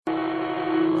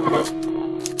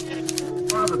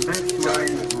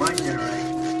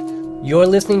You're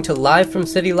listening to Live from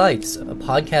City Lights, a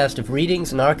podcast of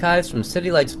readings and archives from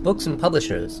City Lights books and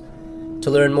publishers.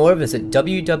 To learn more, visit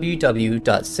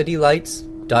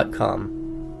www.citylights.com.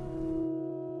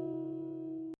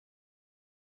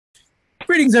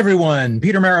 Greetings, everyone.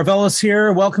 Peter Maravellis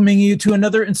here, welcoming you to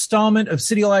another installment of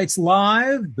City Lights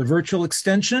Live, the virtual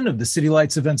extension of the City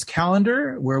Lights events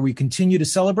calendar, where we continue to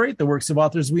celebrate the works of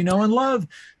authors we know and love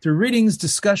through readings,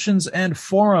 discussions, and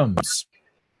forums.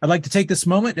 I'd like to take this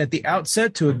moment at the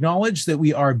outset to acknowledge that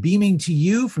we are beaming to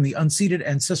you from the unceded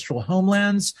ancestral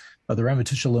homelands of the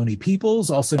Ramaytush Ohlone peoples,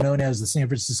 also known as the San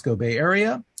Francisco Bay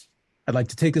Area. I'd like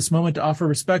to take this moment to offer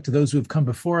respect to those who have come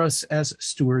before us as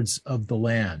stewards of the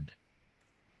land.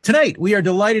 Tonight, we are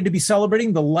delighted to be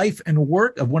celebrating the life and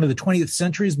work of one of the 20th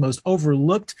century's most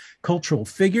overlooked cultural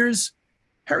figures.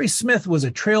 Harry Smith was a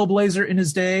trailblazer in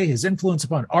his day. His influence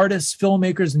upon artists,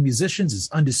 filmmakers, and musicians is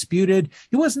undisputed.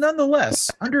 He was nonetheless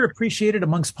underappreciated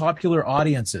amongst popular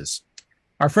audiences.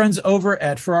 Our friends over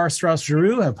at Farrar, Straus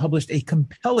Giroux have published a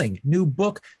compelling new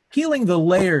book, Peeling the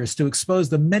Layers, to expose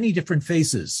the many different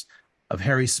faces of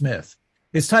Harry Smith.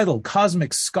 It's titled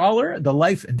Cosmic Scholar, The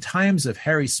Life and Times of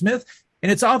Harry Smith,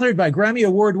 and it's authored by Grammy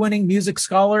Award-winning music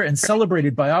scholar and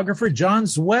celebrated biographer John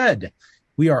Szwed.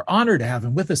 We are honored to have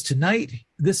him with us tonight.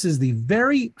 This is the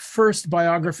very first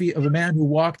biography of a man who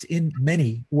walked in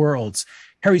many worlds.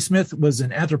 Harry Smith was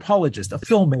an anthropologist, a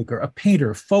filmmaker, a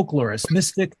painter, folklorist,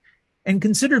 mystic, and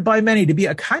considered by many to be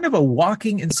a kind of a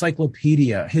walking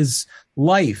encyclopedia. His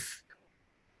life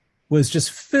was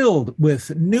just filled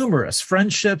with numerous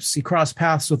friendships. He crossed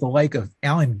paths with the like of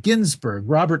Allen Ginsberg,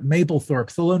 Robert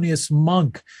Mapplethorpe, Thelonious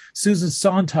Monk, Susan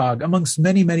Sontag, amongst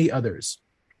many, many others.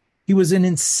 He was an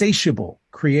insatiable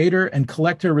creator and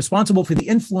collector responsible for the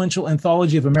influential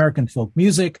anthology of American folk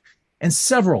music and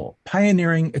several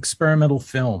pioneering experimental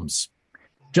films.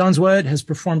 John Szwed has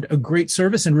performed a great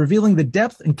service in revealing the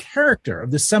depth and character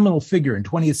of this seminal figure in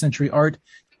 20th century art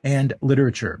and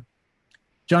literature.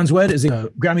 John Szwed is a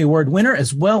Grammy Award winner,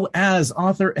 as well as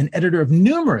author and editor of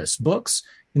numerous books,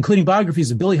 including biographies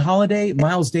of Billie Holiday,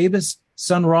 Miles Davis,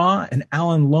 Sun Ra, and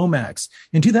Alan Lomax.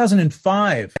 In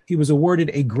 2005, he was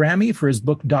awarded a Grammy for his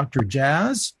book, Dr.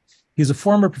 Jazz. He's a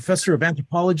former professor of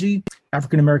anthropology,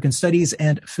 African American studies,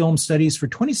 and film studies for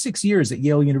 26 years at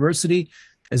Yale University,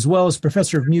 as well as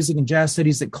professor of music and jazz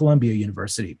studies at Columbia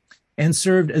University, and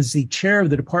served as the chair of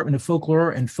the Department of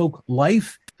Folklore and Folk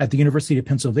Life at the University of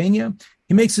Pennsylvania.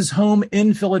 He makes his home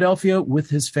in Philadelphia with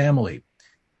his family.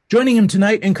 Joining him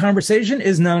tonight in conversation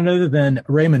is none other than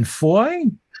Raymond Foy.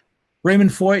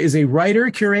 Raymond Foy is a writer,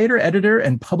 curator, editor,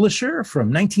 and publisher.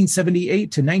 From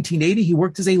 1978 to 1980, he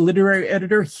worked as a literary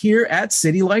editor here at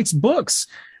City Lights Books,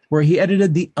 where he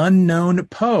edited The Unknown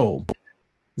Poe.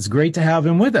 It's great to have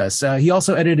him with us. He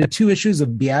also edited 2 issues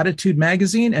of Beatitude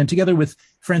magazine, and together with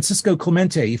Francisco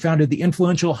Clemente, he founded the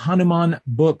influential Hanuman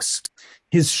Books.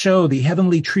 His show, The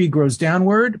Heavenly Tree Grows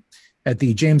Downward, at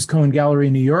the James Cohen Gallery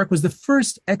in New York, was the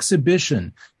first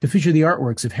exhibition to feature the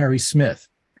artworks of Harry Smith.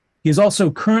 He is also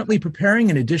currently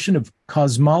preparing an edition of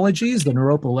Cosmologies, the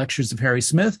Naropa Lectures of Harry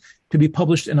Smith, to be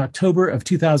published in October of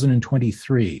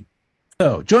 2023.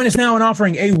 So join us now in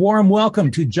offering a warm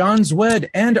welcome to John Szwed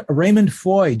and Raymond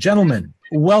Foy. Gentlemen,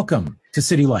 welcome to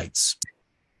City Lights.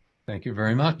 Thank you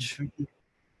very much.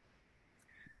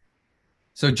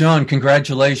 So, John,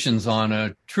 congratulations on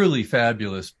a truly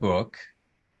fabulous book.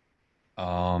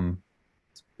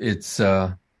 It's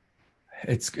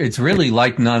really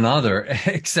like none other,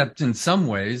 except in some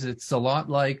ways it's a lot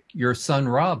like your Sun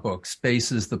Ra book,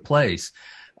 Space is the Place.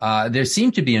 There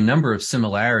seem to be a number of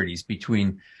similarities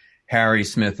between Harry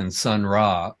Smith and Sun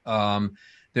Ra.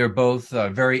 They're both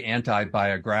very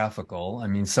anti-biographical. I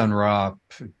mean, Sun Ra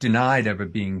denied ever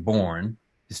being born.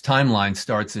 His timeline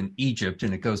starts in Egypt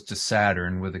and it goes to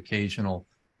Saturn with occasional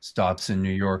stops in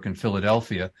New York and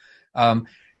Philadelphia.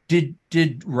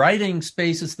 Did writing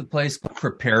Space is the Place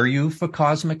prepare you for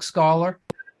Cosmic Scholar?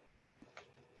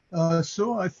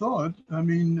 So I thought. I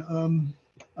mean,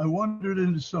 I wandered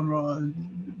into Sun Ra,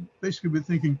 basically with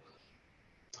thinking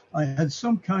I had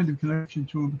some kind of connection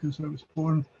to him because I was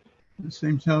born in the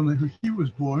same town that he was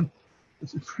born.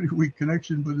 It's a pretty weak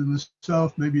connection, but in the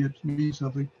South, maybe it means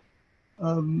something.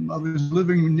 I was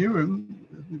living near him,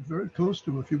 very close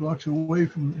to him, a few blocks away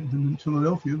from him in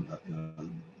Philadelphia.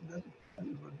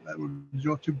 That would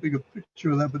draw too big a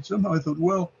picture of that, but somehow I thought,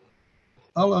 well,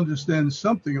 I'll understand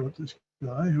something about this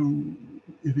guy who,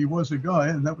 if he was a guy,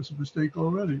 and that was a mistake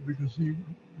already, because he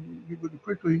would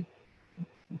quickly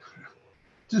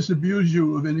disabuse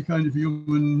you of any kind of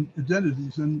human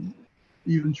identities, and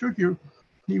even trickier,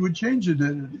 he would change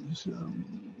identities.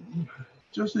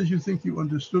 just as you think you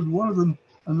understood one of them,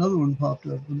 another one popped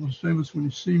up. The most famous one,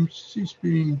 he ceased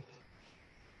being,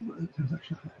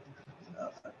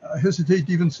 I hesitate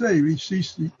to even say,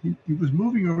 he was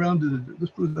moving around in it.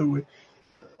 Let's put it that way.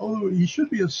 Although he should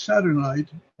be a Saturnite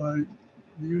by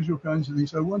the usual kinds of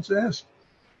things. I once asked,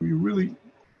 were you really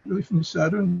from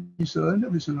Saturn? He said, I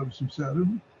never said I was from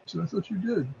Saturn. I said, I thought you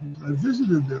did. Said, I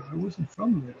visited there. I wasn't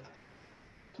from there.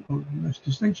 So, nice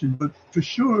distinction. But for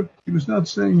sure, he was not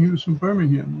saying he was from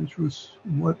Birmingham, which was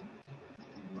what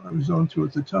I was on to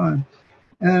at the time.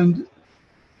 And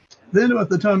then at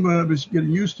the time when I was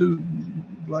getting used to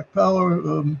Black Power,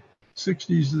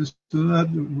 60s, this and that,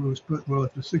 well,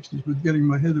 after 60s, but getting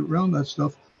my head around that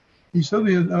stuff, he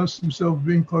suddenly announced himself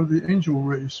being part of the angel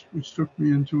race, which took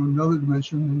me into another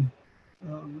dimension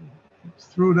and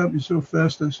threw it at me so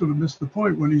fast I sort of missed the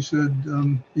point when he said,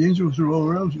 the angels are all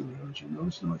around you, don't you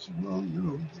notice them? I said, well,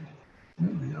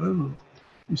 maybe, I don't know.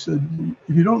 He said,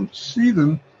 if you don't see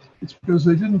them, it's because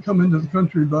they didn't come into the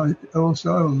country by Ellis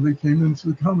Island. They came into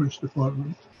the Commerce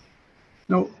Department.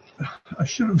 Now, I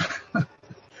should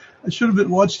have been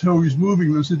watched how he was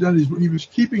moving those identities, but he was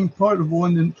keeping part of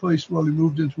one in place while he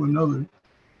moved into another.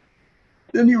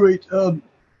 At any rate, I'd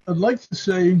like to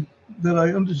say that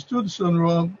I understood Sun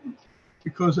Ra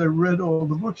because I read all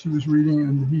the books he was reading,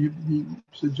 and he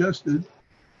suggested,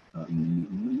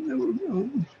 there were,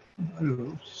 I don't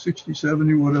know, 60,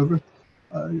 70, whatever.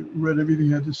 I read everything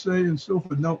he had to say and so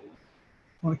forth. Now,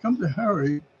 when I come to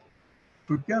Harry,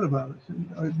 forget about it.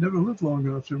 I'd never lived long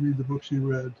enough to read the books he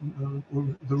read, or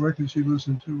the records he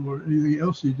listened to, or anything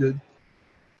else he did.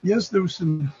 Yes, there were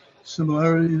some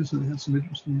similarities and had some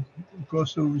interesting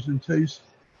crossovers in taste,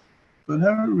 but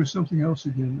Harry was something else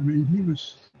again. I mean, he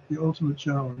was the ultimate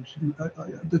challenge.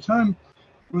 At the time,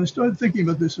 when I started thinking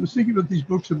about this, I was thinking about these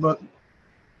books about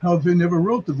how they never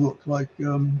wrote the book, like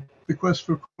The Quest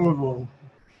for Corvo,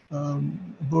 a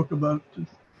book about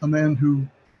a man who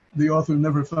the author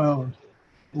never found.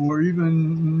 Or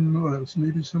even, what else,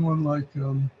 maybe someone like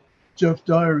Jeff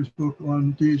Dyer's book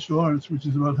on D.H. Lawrence, which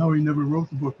is about how he never wrote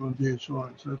the book on D.H.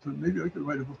 Lawrence. I thought maybe I could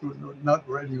write a book about not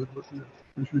writing a book.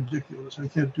 It's ridiculous. I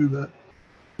can't do that.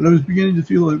 But I was beginning to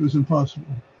feel it was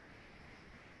impossible.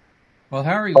 Well,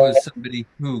 Harry was somebody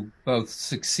who both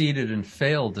succeeded and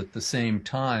failed at the same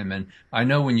time. And I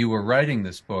know when you were writing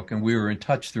this book, and we were in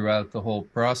touch throughout the whole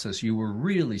process, you were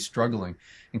really struggling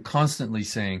and constantly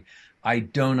saying, I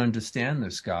don't understand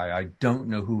this guy. I don't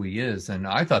know who he is. And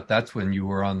I thought that's when you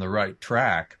were on the right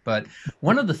track. But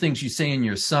one of the things you say in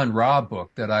your Sun Ra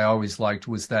book that I always liked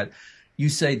was that you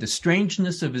say the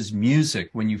strangeness of his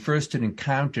music when you first had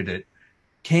encountered it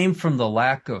came from the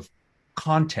lack of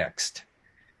context.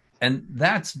 And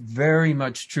that's very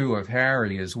much true of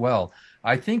Harry as well.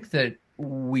 I think that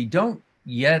we don't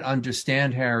yet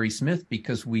understand Harry Smith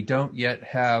because we don't yet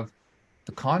have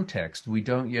the context. We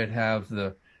don't yet have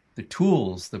the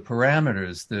tools, the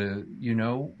parameters,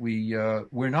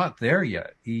 we're not there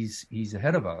yet. He's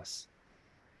ahead of us.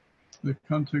 The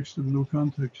context of no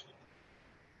context.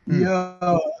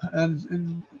 Yeah,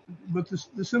 but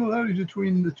the similarity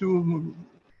between the two of them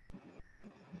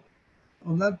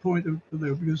on that point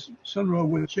there, because Sun Ra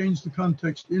would change the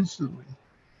context instantly.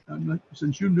 And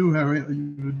since you knew Harry,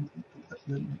 you would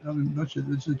have much of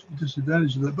a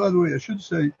disadvantage of that. By the way, I should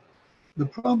say, the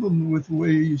problem with the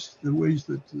ways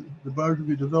that the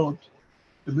biography developed,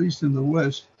 at least in the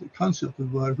West, the concept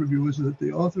of biography was that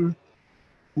the author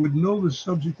would know the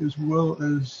subject as well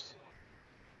as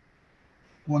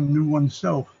one knew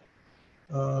oneself,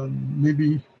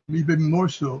 maybe more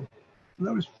so.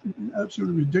 That was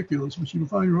absolutely ridiculous, but you can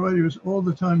find writers all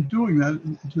the time doing that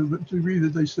to the degree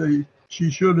that they say she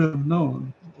should have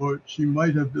known, or she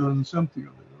might have done something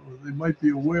of it, or they might be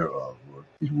aware of, or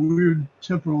these weird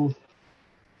temporal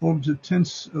forms of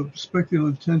tense, of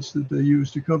speculative tense that they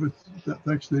use to cover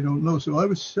facts they don't know. So I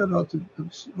was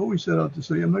always set out to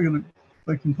say, I'm not going to, if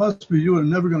I can possibly do it, I'm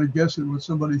never going to guess at what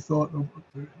somebody thought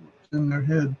in their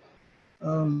head.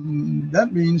 That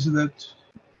means that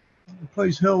it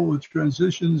plays hell with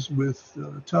transitions, with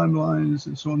timelines,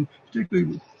 and so on,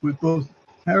 particularly with both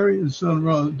Harry and Sun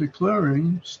Ra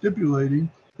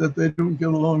stipulating that they don't get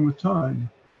along with time.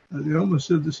 They almost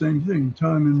said the same thing,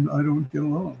 time and I don't get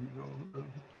along.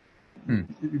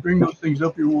 If you bring those things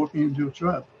up, you're walking into a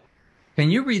trap. Can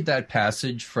you read that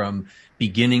passage from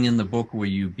beginning in the book where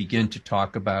you begin to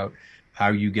talk about how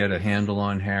you get a handle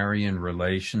on Harry in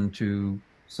relation to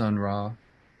Sun Ra?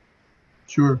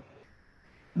 Sure.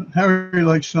 Harry,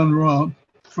 like Sun Ra,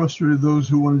 frustrated those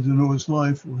who wanted to know his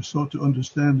life or sought to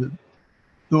understand it.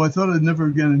 Though I thought I'd never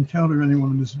again encounter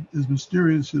anyone as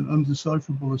mysterious and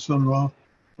undecipherable as Sun Ra,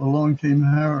 along came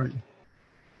Harry.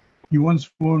 He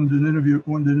once wanted an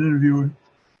interviewer.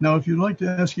 Now, if you'd like to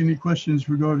ask any questions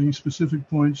regarding specific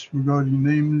points regarding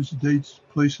names, dates,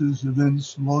 places,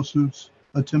 events, lawsuits,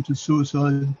 attempted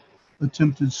suicides,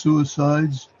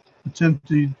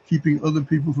 attempted keeping other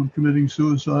people from committing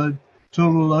suicide,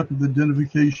 total lack of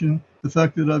identification, the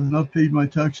fact that I've not paid my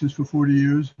taxes for 40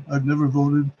 years, I've never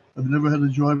voted, I've never had a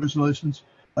driver's license,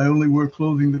 I only wear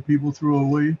clothing that people throw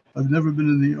away, I've never been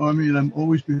in the army, and I'm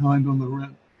always behind on the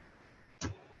rent.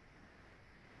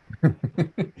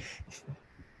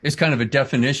 It's kind of a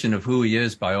definition of who he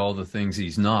is by all the things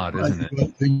he's not, isn't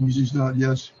it? Things he's not,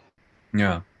 yes.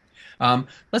 Yeah.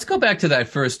 Let's go back to that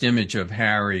first image of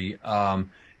Harry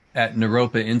at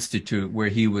Naropa Institute, where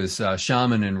he was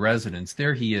shaman in residence.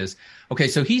 There he is. Okay,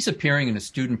 so he's appearing in a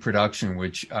student production,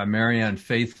 which Marianne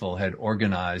Faithfull had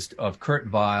organized, of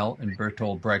Kurt Weill and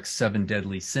Bertolt Brecht's Seven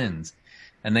Deadly Sins.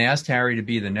 And they asked Harry to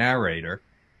be the narrator,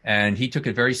 and he took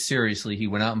it very seriously. He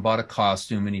went out and bought a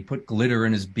costume, and he put glitter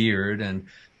in his beard, and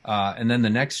then the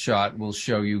next shot will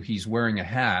show you he's wearing a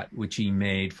hat, which he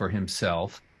made for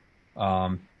himself.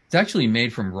 It's actually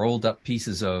made from rolled up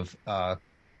pieces of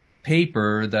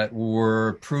paper that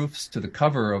were proofs to the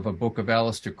cover of a book of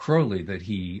Aleister Crowley that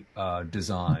he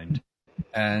designed.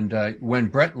 And when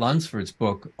Brett Lunsford's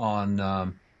book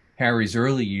on Harry's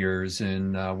early years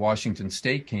in Washington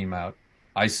State came out,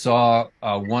 I saw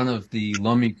one of the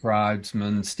Lummi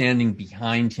tribesmen standing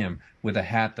behind him with a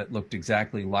hat that looked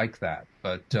exactly like that.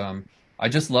 But I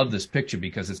just love this picture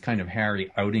because it's kind of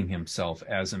Harry outing himself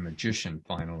as a magician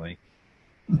finally.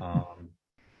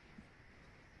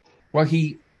 Well,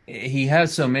 he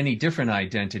has so many different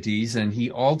identities, and he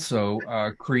also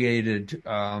created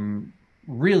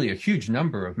really a huge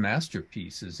number of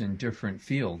masterpieces in different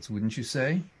fields, wouldn't you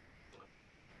say?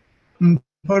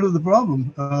 Part of the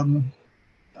problem.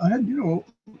 I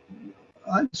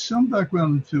had some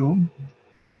background in film,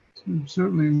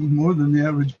 certainly more than the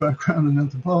average background in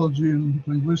anthropology and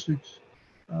linguistics.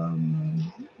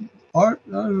 Art,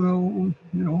 I don't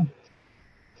know,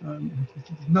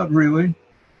 not really.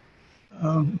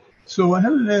 So I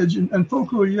had an edge, and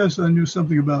folklore, yes, I knew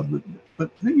something about, but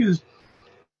the thing is,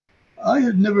 I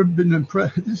had never been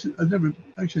impressed.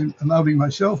 I'm outing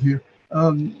myself here.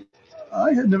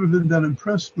 I had never been that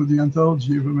impressed with the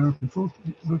anthology of American folk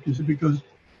music because,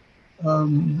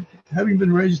 having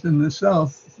been raised in the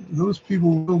South, those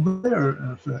people were there,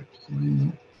 in effect. I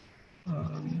mean,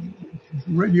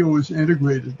 radio was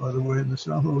integrated, by the way, in the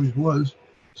South, always was.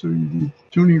 So you're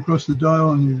tuning across the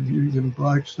dial, and you're getting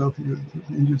black stuff, you're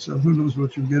Indian stuff, who knows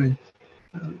what you're getting.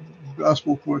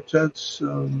 Gospel quartets.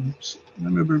 I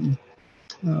remember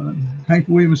Hank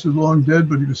Williams was long dead,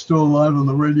 but he was still alive on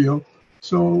the radio.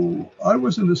 So I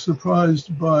wasn't as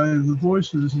surprised by the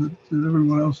voices that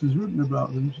everyone else has written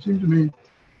about. And it seemed to me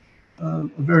a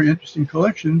very interesting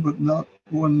collection, but not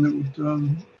one that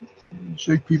would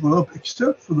shake people up,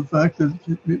 except for the fact that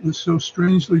it was so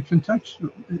strangely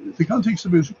contextual. The context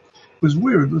of it was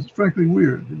weird. It was frankly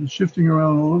weird. It was shifting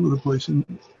around all over the place. And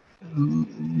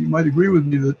you might agree with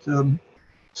me that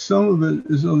some of it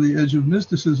is on the edge of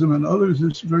mysticism, and others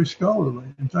is very scholarly.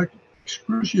 In fact,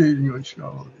 excruciatingly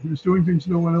scholarly. He was doing things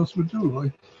no one else would do.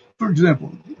 Like, for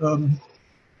example,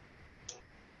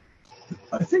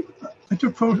 I think I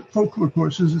took folklore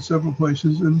courses at several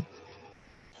places, and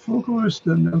folklorists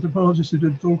and anthropologists who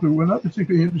did folklore were not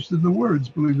particularly interested in the words,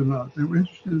 believe it or not. They were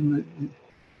interested in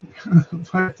the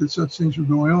fact that such things were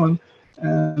going on,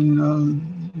 and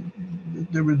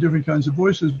there were different kinds of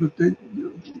voices, but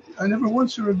I never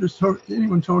once heard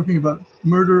anyone talking about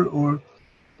murder or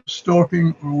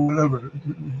stalking or whatever,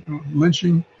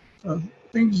 lynching,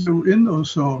 things that were in those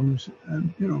songs.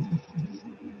 And,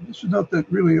 this was not that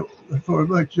really far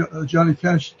back. Johnny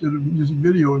Cash did a music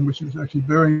video in which he was actually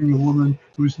burying a woman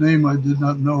whose name I did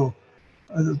not know.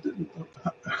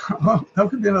 How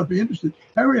could they not be interested?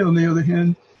 Harry, on the other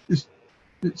hand, is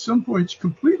at some points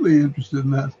completely interested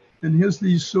in that. And he has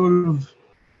these sort of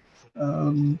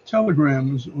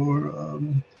telegrams or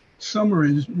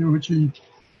summaries, which he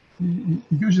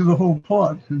gives you the whole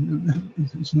plot. And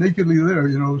it's nakedly there,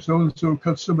 so-and-so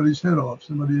cuts somebody's head off.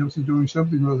 Somebody else is doing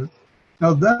something with it.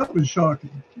 Now, that was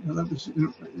shocking. That was,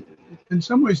 in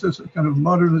some ways, that's a kind of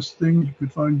modernist thing you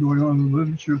could find going on in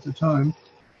literature at the time,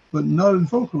 but not in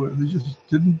folklore. They just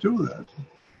didn't do that.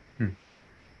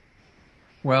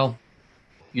 Well,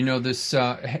 this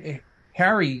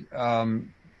Harry,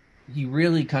 he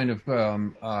really kind of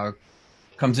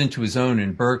comes into his own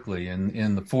in Berkeley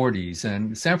in the 40s.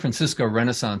 And San Francisco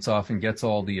Renaissance often gets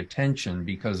all the attention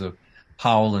because of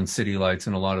Powell and City Lights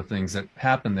and a lot of things that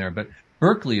happen there. But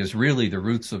Berkeley is really the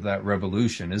roots of that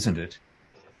revolution, isn't it?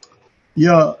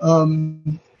 Yeah.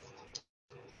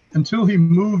 until he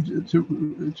moved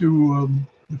to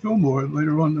the Fillmore.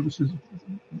 Later on, that was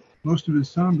most of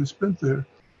his time was spent there.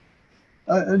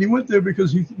 And he went there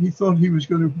because he thought he was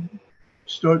going to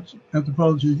start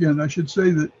anthropology again. I should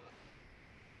say that,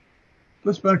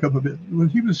 let's back up a bit. When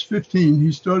he was 15,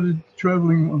 he started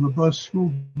traveling on the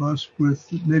school bus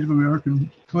with Native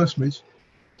American classmates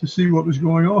to see what was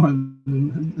going on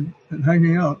and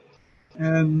hanging out.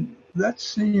 And that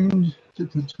seemed,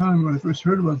 at the time when I first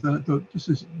heard about that, I thought, this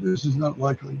is not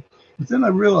likely. But then I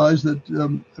realized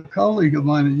that a colleague of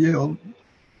mine at Yale,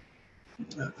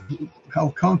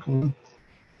 Hal Conklin,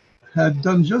 had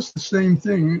done just the same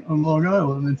thing on Long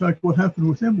Island. In fact, what happened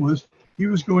with him was he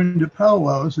was going to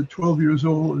powwows at 12 years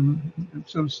old and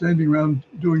sort of standing around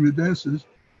doing the dances.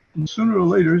 And sooner or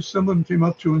later, someone came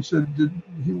up to him and said, did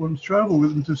he want to travel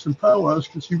with him to some powwows,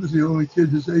 because he was the only kid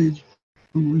his age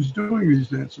who was doing these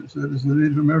dances. That is, the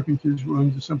Native American kids were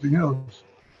into something else.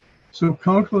 So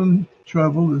Conklin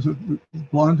traveled as a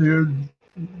blonde-haired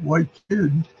white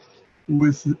kid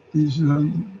with these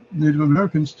Native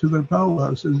Americans to their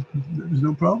powwows, and there was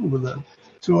no problem with that.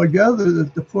 So I gather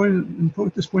that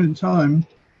at this point in time,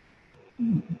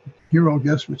 here I'll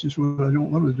guess, which is what I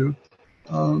don't want to do,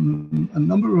 a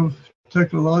number of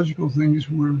technological things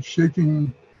were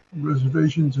shaking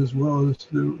reservations as well as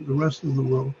the rest of the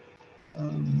world.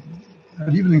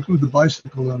 I'd even include the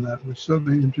bicycle on that, which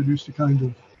suddenly introduced a kind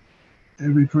of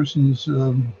every person's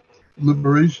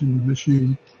liberation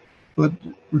machine. But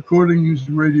recordings,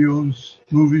 radios,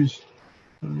 movies.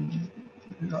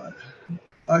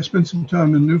 I spent some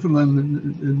time in Newfoundland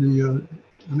in the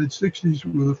mid-'60s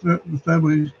with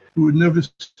families who had never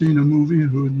seen a movie,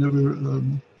 who had never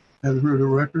had heard a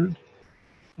record.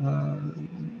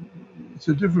 It's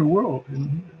a different world.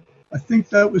 And I think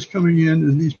that was coming in,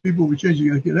 and these people were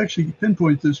changing. I could actually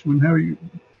pinpoint this when Harry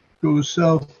goes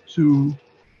south to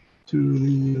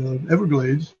the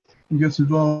Everglades and gets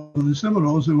involved with the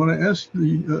Seminoles. And when I asked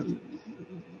the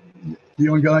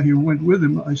young guy who went with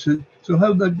him, I said, so how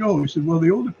did that go? He said, well,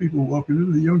 the older people walked into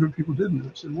it, the younger people didn't.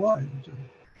 I said, why? He said,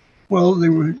 well, they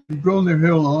were grown their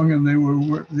hair long, and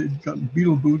they'd gotten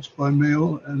beetle boots by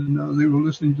mail, and they were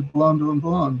listening to Blonde on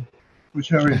Blonde, which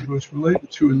Harry, of course, related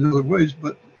to in other ways,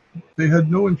 but they had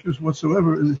no interest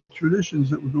whatsoever in the traditions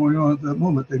that were going on at that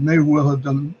moment. They may well have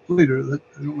done later. That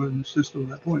I don't want to insist on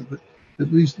that point, but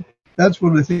at least that's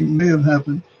what I think may have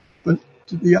happened. But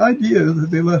the idea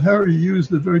that they let Harry use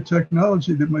the very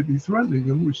technology that might be threatening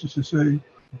them, which is to say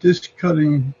disc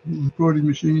cutting recording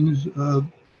machines,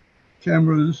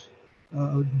 cameras,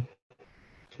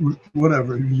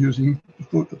 whatever he was using,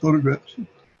 photographs.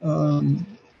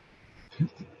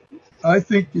 I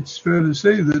think it's fair to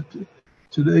say that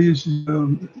today's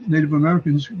Native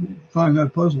Americans find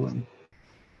that puzzling.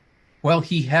 Well,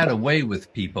 he had a way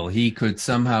with people. He could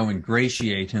somehow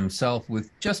ingratiate himself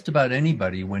with just about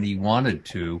anybody when he wanted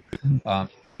to.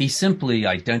 He simply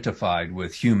identified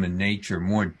with human nature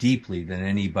more deeply than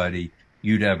anybody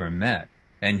you'd ever met.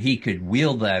 And he could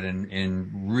wield that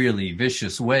in really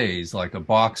vicious ways. Like a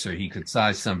boxer, he could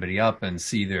size somebody up and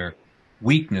see their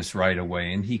weakness right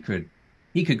away, and he could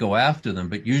go after them.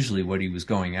 But usually what he was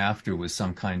going after was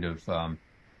some kind of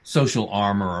social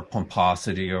armor or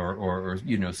pomposity or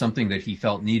something that he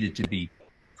felt needed to be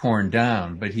torn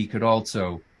down. But he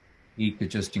could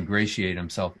just ingratiate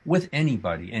himself with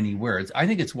anybody, anywhere. I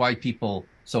think it's why people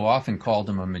so often called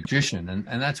him a magician.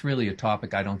 And that's really a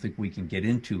topic I don't think we can get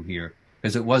into here,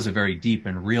 because it was a very deep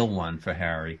and real one for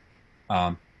Harry.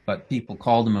 But people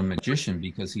called him a magician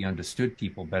because he understood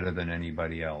people better than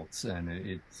anybody else. And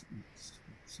it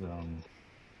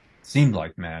seemed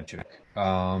like magic.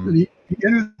 He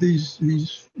entered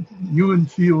these human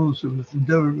fields of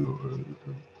endeavor.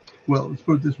 Well, let's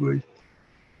put it this way.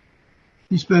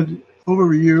 He spent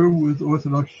over a year with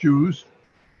Orthodox Jews,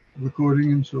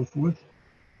 recording and so forth.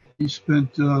 He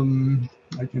spent,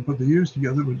 I can't put the years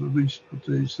together, but at least,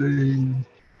 they say,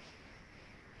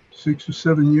 6 or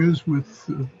 7 years with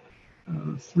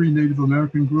 3 Native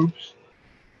American groups.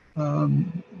 How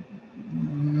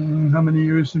many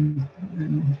years when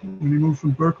he moved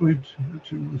from Berkeley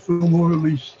to Fillmore? At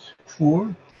least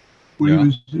 4. Where he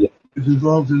was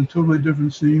involved in a totally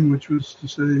different scene, which was to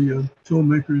say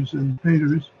filmmakers and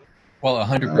painters. Well,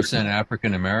 100%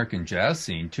 African-American jazz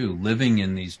scene, too. Living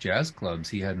in these jazz clubs.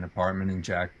 He had an apartment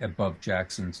above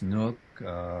Jackson's Nook,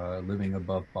 living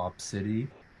above Bop City.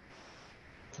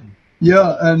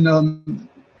 Yeah, and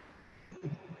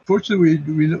fortunately,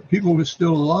 we know people were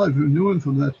still alive who knew him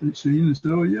from that scene and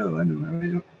said, oh, yeah, I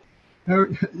know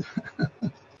Harry.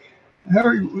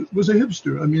 Harry was a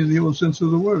hipster, I mean, in the old sense of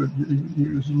the word. He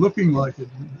was looking like it.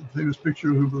 The famous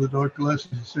picture of him with the dark glasses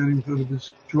standing in front of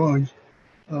his drawings.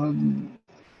 Um,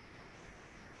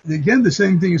 again, the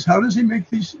same thing is, how does he make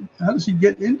these? How does he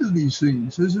get into these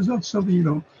things? This is not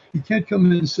something, he can't come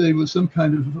in and say with some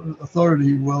kind of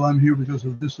authority, well, I'm here because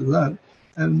of this or that.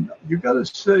 And you've got to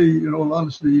say, in all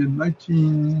honesty, in what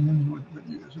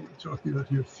years are we talking about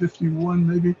here? 51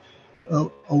 maybe.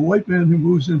 A white man who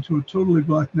moves into a totally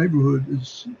black neighborhood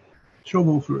is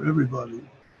trouble for everybody.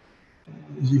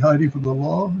 Is he hiding from the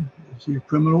law? Is he a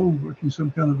criminal working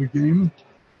some kind of a game?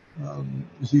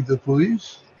 Is he the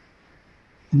police?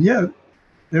 And yet,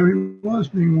 there he was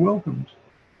being welcomed.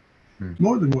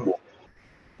 More than welcomed.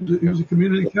 He was a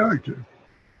community character.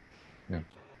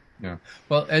 Yeah.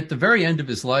 Well, at the very end of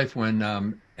his life, when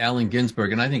Allen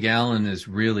Ginsberg, and I think Allen is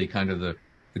really kind of the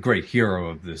great hero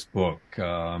of this book,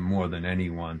 more than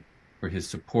anyone, for his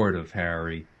support of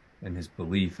Harry and his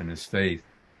belief and his faith.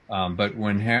 But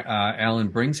when Allen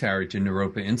brings Harry to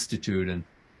Naropa Institute, and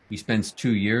he spends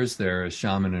 2 years there as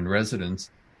shaman in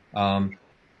residence,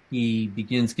 he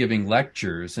begins giving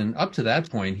lectures. And up to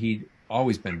that point, he'd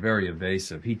always been very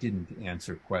evasive. He didn't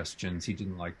answer questions. He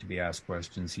didn't like to be asked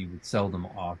questions. He would seldom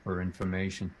offer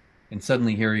information. And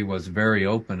suddenly here he was, very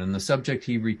open. And the subject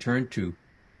he returned to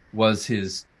was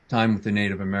his time with the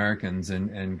Native Americans,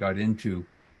 and got into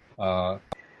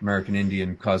American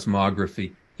Indian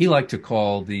cosmography. He liked to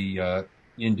call the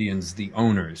Indians the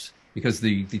owners, because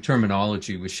the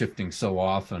terminology was shifting so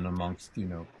often amongst,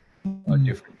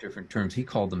 different terms. He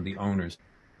called them the owners.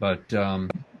 But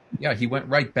he went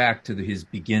right back to his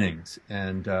beginnings.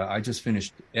 And I just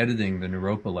finished editing the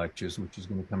Naropa lectures, which is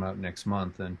going to come out next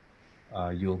month. And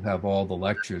you'll have all the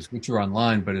lectures, which are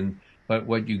online, but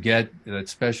what you get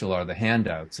that's special are the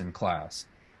handouts in class.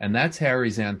 And that's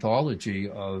Harry's anthology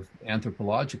of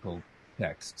anthropological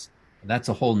texts. And that's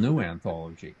a whole new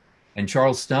anthology. And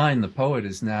Charles Stein, the poet,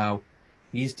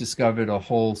 he's discovered a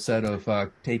whole set of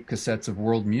tape cassettes of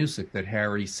world music that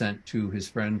Harry sent to his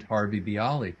friend Harvey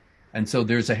Bialy. And so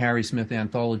there's a Harry Smith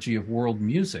anthology of world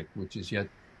music, which is yet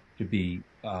to be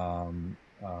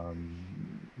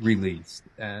released.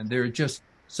 And there are just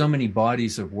so many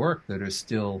bodies of work that are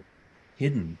still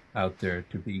hidden out there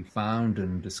to be found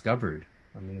and discovered.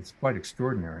 I mean, it's quite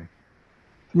extraordinary.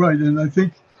 Right, and I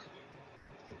think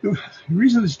the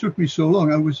reason this took me so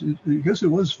long, I guess it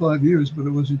was 5 years, but I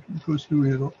wasn't, of course,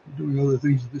 doing other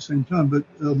things at the same time. But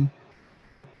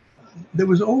there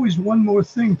was always one more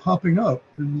thing popping up,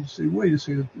 and you say, wait a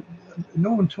second,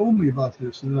 no one told me about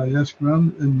this. And I asked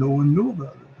around, and no one knew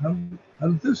about it. How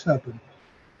did this happen?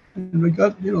 And I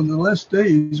got, in the last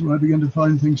days when I began to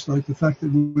find things like the fact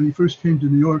that when he first came to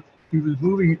New York, he was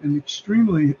moving an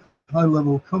extremely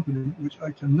high-level company, which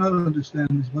I cannot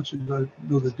understand as much as I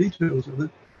know the details of it.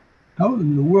 How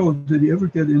in the world did he ever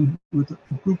get in with a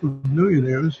group of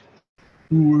millionaires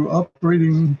who were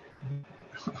operating,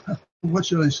 what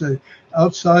should I say,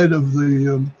 outside of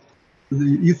the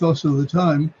ethos of the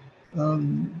time?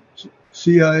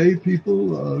 CIA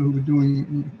people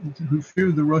who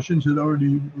feared the Russians had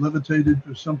already levitated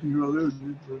or something or other,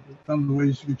 found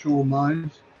ways to control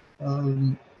minds.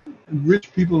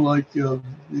 Rich people like the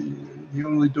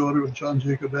only daughter of John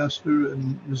Jacob Astor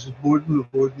and Mrs. Borden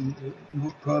of Borden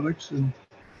Milk Products, and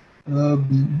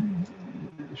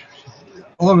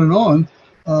on and on.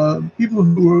 People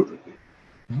who were,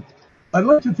 I'd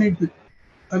like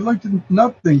to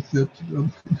not think that,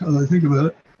 as I think about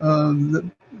it,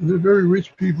 that the very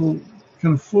rich people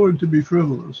can afford to be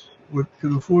frivolous or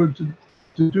can afford to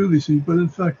do these things, but in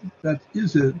fact, that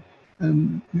is it.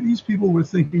 And these people were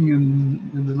thinking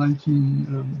in the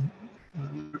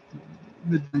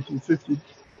mid-1950s,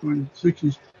 going to the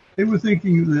 60s, they were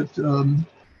thinking that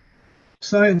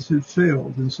science had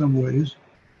failed in some ways,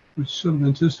 which sort of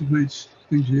anticipates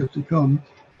things yet to come,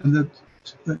 and that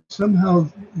somehow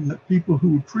that people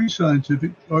who were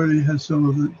pre-scientific already had some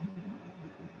of the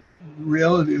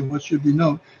reality of what should be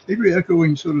known. Maybe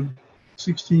echoing sort of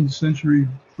 16th century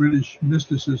British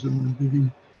mysticism and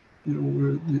thinking,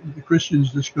 where the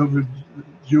Christians discovered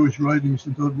Jewish writings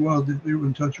and thought, wow, they were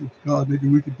in touch with God. Maybe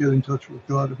we could get in touch with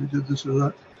God if we did this or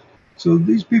that. So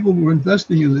these people were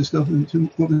investing in this stuff. And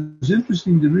what was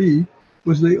interesting to me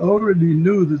was they already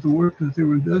knew that the work that they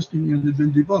were investing in had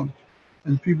been debunked,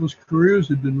 and people's careers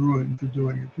had been ruined for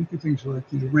doing it. Think of things like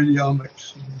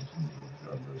radiomics, and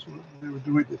God knows what they were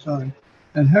doing at the time.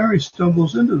 And Harry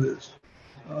stumbles into this.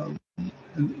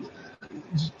 And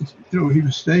he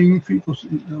was staying with people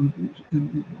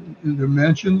in their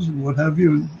mansions and what have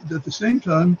you, and at the same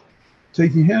time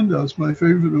taking handouts. My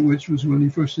favorite of which was when he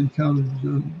first encountered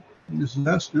Miss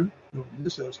Astor at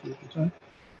the time.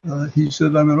 He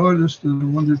said, "I'm an artist, and I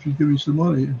wonder if you'd give me some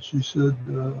money." And she said,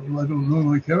 "Well, I don't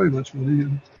normally carry much money."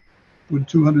 would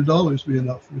 $200 be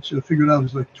enough? Which I figured out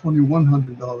was like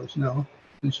 $2,100 now.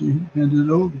 And she handed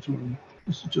it over to him.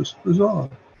 This is just bizarre.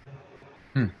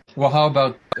 Well, how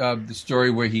about the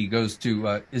story where he goes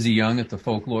to Izzy Young at the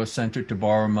Folklore Center to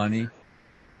borrow money?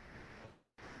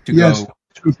 To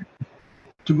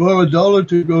borrow $1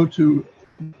 to go to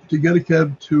get a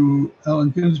cab to Allen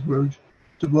Ginsberg,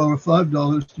 to borrow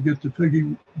 $5 to get to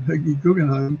Peggy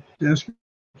Guggenheim, to ask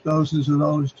thousands of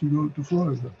dollars to go to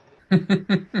Florida.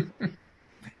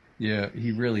 Yeah,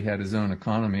 he really had his own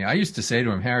economy. I used to say to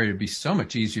him, Harry, it'd be so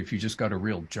much easier if you just got a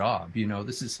real job. You know,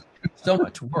 this is so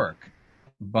much work,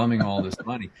 bumming all this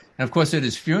money. And of course, at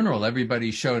his funeral, everybody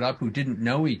showed up who didn't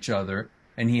know each other,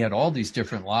 and he had all these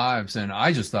different lives. And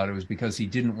I just thought it was because he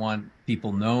didn't want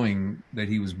people knowing that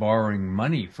he was borrowing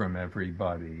money from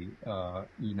everybody.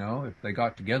 You know, if they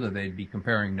got together, they'd be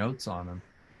comparing notes on him.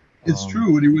 It's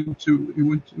true. When he went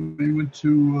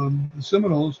to the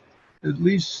Seminoles, at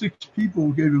least 6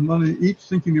 people gave him money, each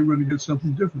thinking they were going to get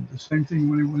something different. The same thing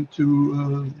when he went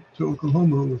to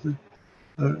Oklahoma with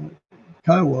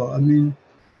Kiowa. I mean,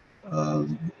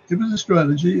 it was a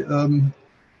strategy. On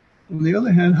the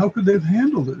other hand, how could they have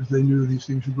handled it if they knew these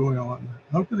things were going on?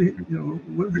 How could they,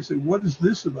 what did they say? What is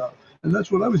this about? And that's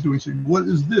what I was doing, saying, what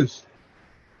is this?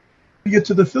 To get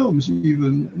to the films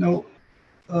even,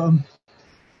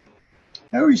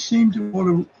 Harry seemed to want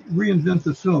to reinvent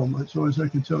the film, as far as I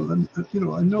can tell. And,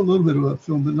 I know a little bit about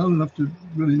film, but not enough to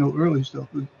really know early stuff.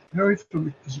 But Harry,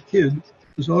 as a kid,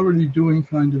 was already doing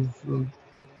kind of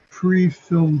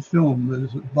pre-film.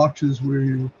 There's boxes where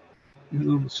you a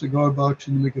little cigar box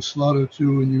and you make a slot or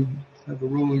two, and you have a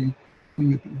rolling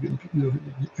thing.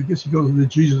 I guess you go to the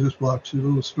Jesus box,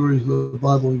 little stories of the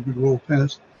Bible you could roll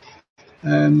past.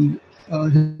 And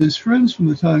his friends from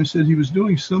the time said he was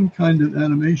doing some kind of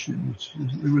animation, which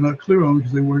they were not clear on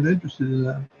because they weren't interested in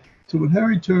that. So when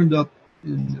Harry turned up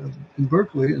in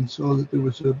Berkeley and saw that there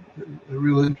was a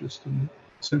real interest in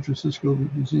San Francisco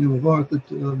Museum of Art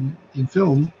that in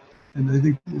film, and I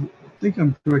think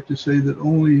I'm correct to say that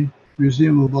only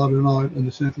Museum of Modern Art and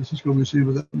the San Francisco Museum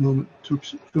at that moment took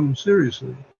film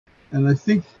seriously. And I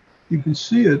think you can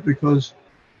see it because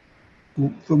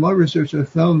from my research, I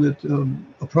found that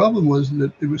a problem was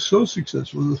that it was so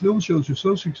successful, the film shows were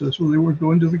so successful, they weren't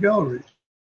going to the galleries.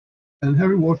 And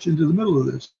Harry walks into the middle of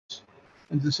this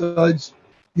and decides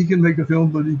he can make a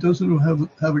film, but he doesn't know how to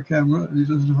have a camera, and he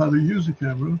doesn't know how to use a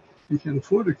camera. He can't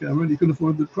afford a camera, and he can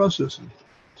afford the processing.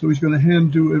 So he's going to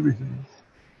hand do everything.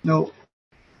 Now,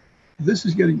 this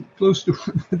is getting close to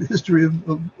the history of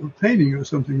painting or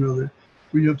something or other,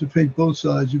 where you have to paint both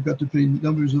sides. You've got to paint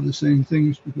numbers of the same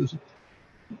things because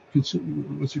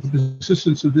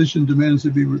persistence of vision demands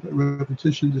there be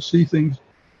repetition to see things.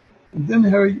 And then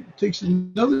Harry takes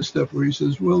another step where he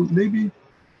says, well, maybe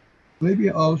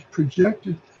I'll project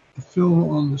a film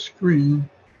on the screen,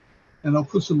 and I'll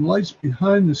put some lights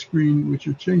behind the screen which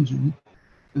are changing,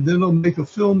 and then I'll make a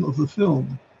film of the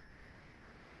film.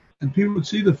 And people would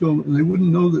see the film, and they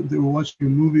wouldn't know that they were watching a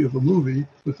movie of a movie,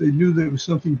 but they knew there was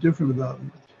something different about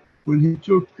it. When he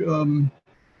took, when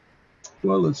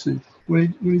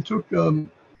he took,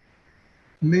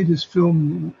 made his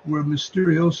film where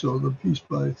Mysterioso, the piece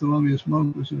by Thelonious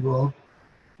Monk, was involved.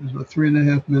 It was about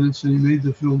 3.5 minutes, and he made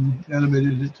the film,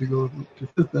 animated it to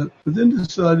fit that. But then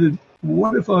decided,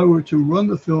 what if I were to run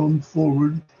the film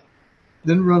forward,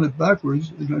 then run it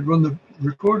backwards, and I'd run the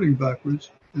recording backwards,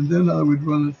 and then I would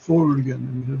run it forward again,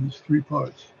 and we'd have these 3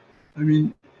 parts. I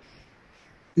mean,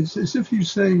 it's as if he's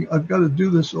saying, I've got to do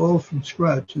this all from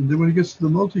scratch. And then when he gets to the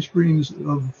multi-screens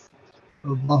of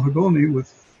Mahagoni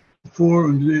with 4,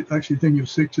 and actually thinking of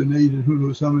 6 and 8, and who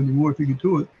knows how many more if he could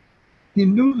do it, he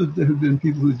knew that there had been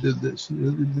people who did this.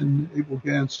 There had been Abel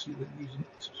Gance using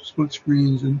split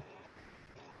screens, and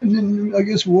then I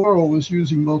guess Worrell was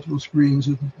using multiple screens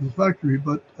at the factory.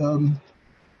 But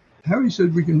Harry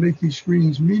said we can make these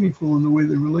screens meaningful in the way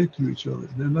they relate to each other.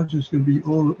 They're not just going to be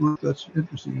all that's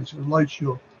interesting. It's a light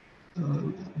show.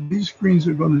 These screens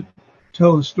are going to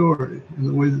tell a story in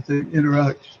the way that they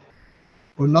interact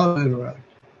or not interact.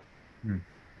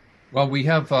 Well, we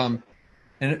have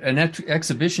an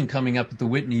exhibition coming up at the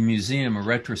Whitney Museum,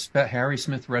 a Harry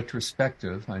Smith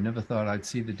retrospective. I never thought I'd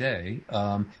see the day.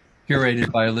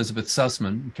 Curated by Elizabeth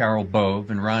Sussman, Carol Bove,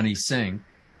 and Ronnie Singh.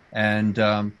 And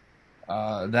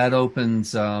that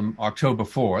opens October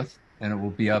 4th, and it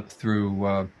will be up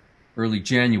through early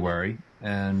January.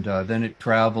 And then it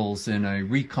travels in a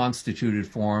reconstituted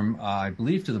form, I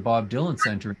believe, to the Bob Dylan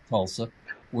Center in Tulsa,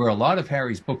 where a lot of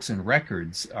Harry's books and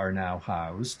records are now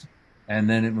housed. And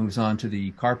then it moves on to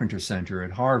the Carpenter Center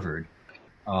at Harvard.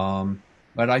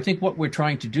 But I think what we're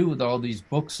trying to do with all these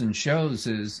books and shows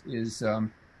is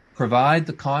provide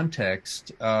the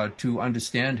context to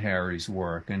understand Harry's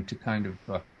work and to kind of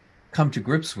come to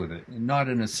grips with it, not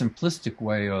in a simplistic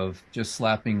way of just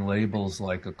slapping labels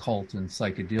like occult and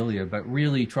psychedelia, but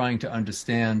really trying to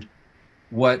understand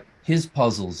what his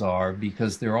puzzles are,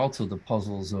 because they're also the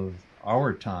puzzles of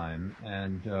our time,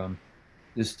 and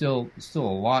there's still a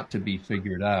lot to be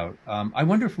figured out. I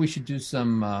wonder if we should do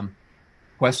some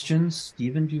questions.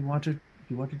 Stephen, do you want to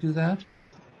do that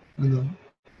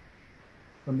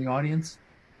from the audience?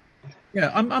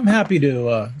 Yeah, I'm happy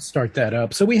to start that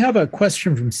up. So we have a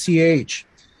question from CH.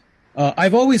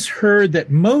 I've always heard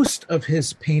that most of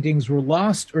his paintings were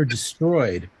lost or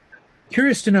destroyed.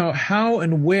 Curious to know how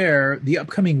and where the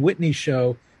upcoming Whitney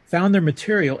show found their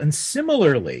material, and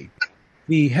similarly,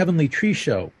 the Heavenly Tree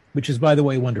show, which is, by the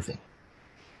way, wonderful.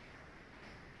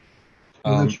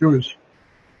 That's yours.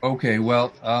 Okay,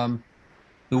 well,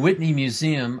 the Whitney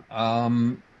Museum,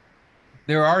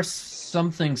 there are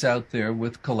some things out there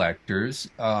with collectors,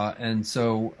 and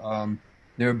so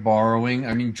they're borrowing.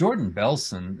 I mean, Jordan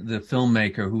Belson, the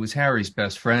filmmaker who was Harry's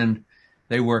best friend,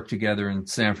 they worked together in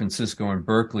San Francisco and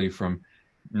Berkeley from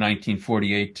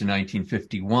 1948 to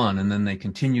 1951, and then they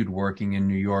continued working in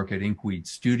New York at Inkweed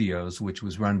Studios, which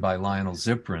was run by Lionel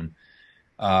Ziprin,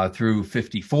 through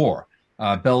 54.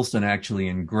 Belson actually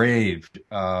engraved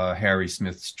Harry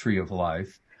Smith's Tree of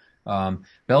Life.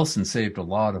 Belson saved a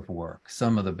lot of work.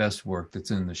 Some of the best work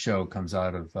that's in the show comes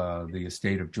out of the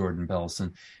estate of Jordan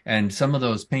Belson. And some of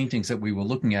those paintings that we were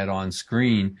looking at on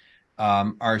screen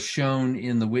are shown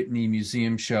in the Whitney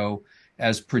Museum show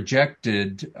as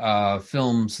projected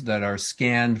films that are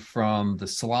scanned from the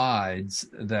slides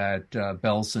that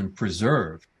Belson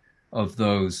preserved of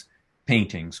those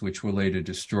paintings, which were later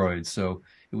destroyed. So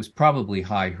it was probably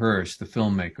Hy Hirsch, the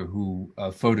filmmaker, who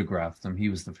photographed them. He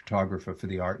was the photographer for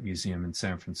the Art Museum in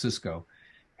San Francisco.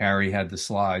 Harry had the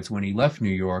slides. When he left New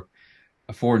York,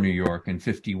 for New York in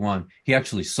 51, he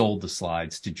actually sold the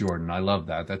slides to Jordan. I love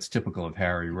that. That's typical of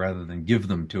Harry, rather than give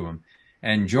them to him.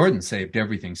 And Jordan saved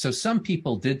everything. So some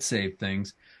people did save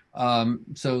things.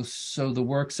 So the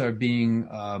works are being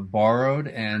borrowed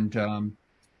and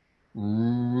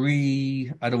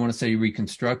I don't want to say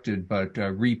reconstructed, but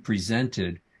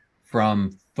represented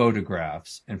from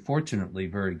photographs, and fortunately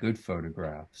very good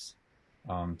photographs.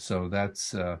 So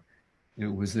that's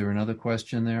was there another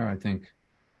question there? I think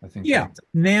yeah.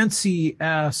 Nancy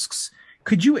asks,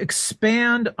 could you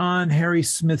expand on Harry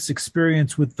Smith's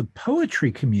experience with the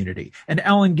poetry community and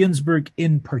Allen Ginsberg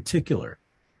in particular?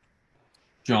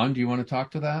 John, do you want to talk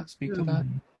to that? Speak to that?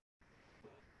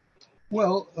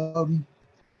 Well,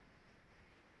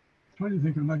 trying to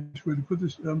think of a nice way to put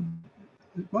this.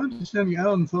 My understanding,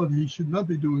 Allen thought he should not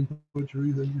be doing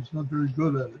poetry, that he was not very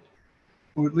good at it.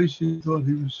 Or at least he thought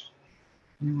he was,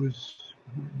 what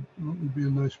would be a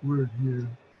nice word here?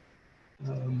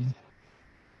 I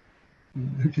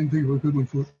can't think of a good one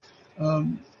for it.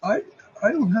 I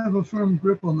don't have a firm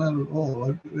grip on that at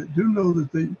all. I do know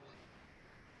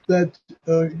that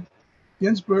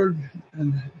Ginsberg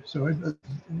and, sorry, it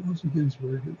wasn't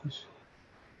Ginsberg,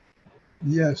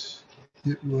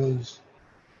 it was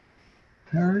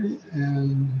Harry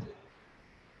and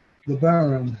the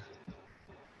Baron,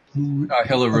 who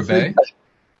Hilaire Roubaix.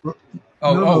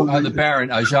 The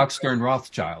Baron, Jacques Stern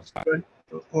Rothschild, right?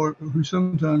 Or who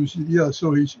sometimes,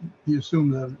 So he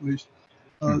assumed that at least.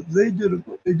 They did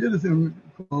a thing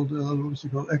called what was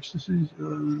it called? Ecstasy.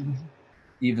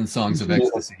 Even Songs of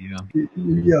Ecstasy,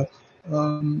 yeah.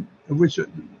 Which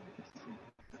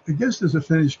I guess there's a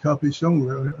finished copy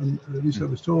somewhere. At least I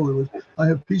was told there was. I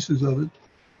have pieces of it.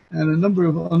 And a number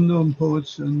of unknown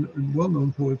poets and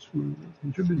well-known poets were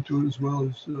contributing to it, as well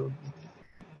as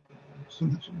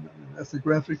some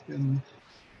ethnographic and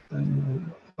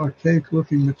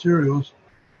archaic-looking materials.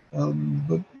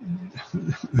 But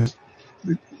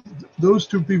those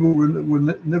two people were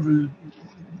never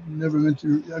meant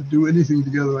to do anything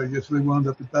together. I guess they wound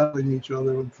up battling each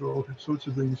other and for all sorts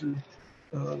of things.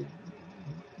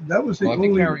 That was the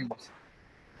only.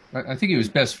 I think he was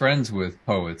best friends with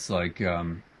poets like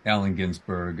Allen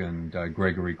Ginsberg and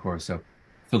Gregory Corso,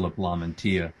 Philip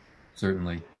Lamantia,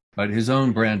 certainly. But his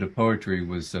own brand of poetry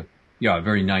was,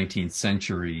 very 19th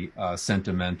century,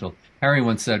 sentimental. Harry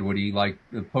once said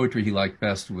the poetry he liked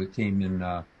best came in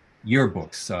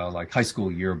yearbooks, like high school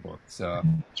yearbooks.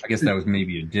 I guess that was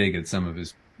maybe a dig at some of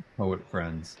his poet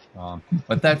friends.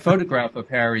 But that photograph of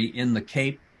Harry in the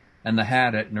cape and the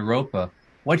hat at Naropa,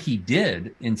 what he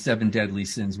did in Seven Deadly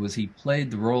Sins was he played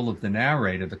the role of the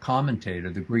narrator, the commentator,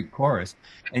 the Greek chorus,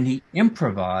 and he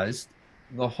improvised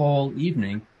the whole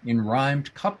evening in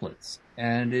rhymed couplets.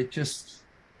 And it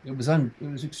was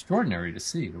extraordinary to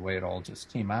see the way it all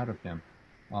just came out of him.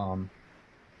 In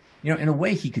a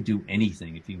way, he could do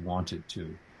anything if he wanted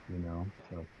to.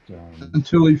 But,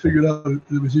 until he figured out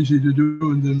it was easy to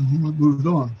do, and then moved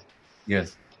on.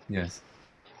 Yes.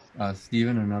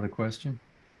 Stephen, another question?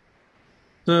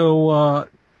 So,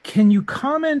 can you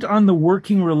comment on the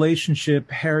working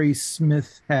relationship Harry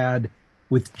Smith had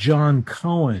with John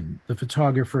Cohen, the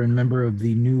photographer and member of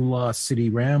the New Lost City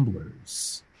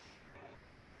Ramblers?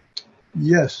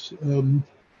 Yes.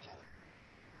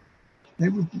 They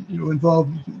were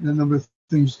involved in a number of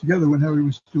things together when Harry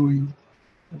was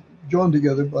drawn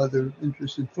together by their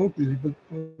interest in folk music. But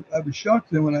I was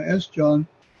shocked then when I asked John,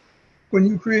 when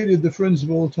you created the Friends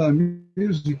of Old Time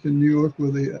Music in New York,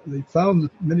 where they found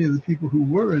many of the people who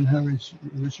were in Harry's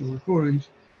original recordings,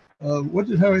 what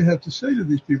did Harry have to say to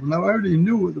these people? Now, I already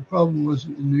knew what the problem was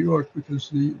in New York,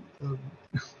 because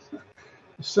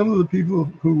some of the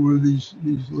people who were these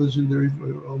legendary,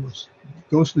 almost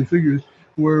ghostly figures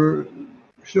were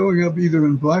showing up either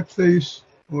in blackface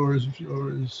or as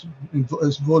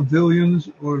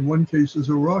vaudevillians, or in one case as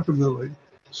a rockabilly.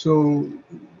 So,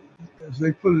 as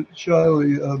they put it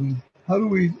shyly, how do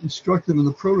we instruct them in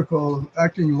the protocol of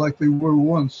acting like they were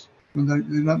once, when they're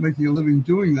not making a living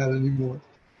doing that anymore?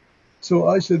 So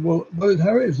I said, well, what did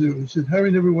Harry do? He said,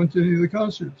 Harry never went to any of the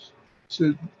concerts. I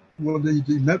said, well,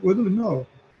 he met with them? No.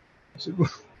 I said,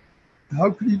 well,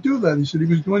 how could he do that? He said he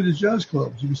was going to jazz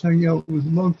clubs. He was hanging out with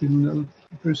Monk and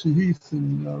Percy Heath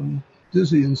and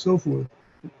Dizzy and so forth.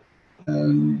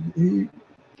 And he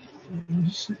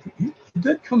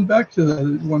did come back to that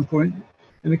at one point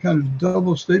in a kind of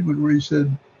double statement where he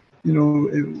said,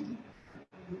 the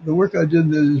work I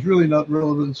did is really not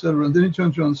relevant, etc. And then he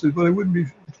turns around and says, but I wouldn't be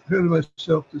fair to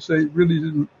myself to say it really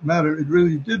didn't matter. It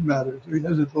really did matter. So he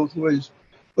has it both ways.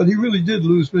 But he really did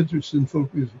lose interest in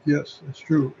folk music. Yes, that's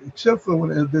true. Except for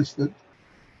when I had this, that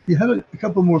he had a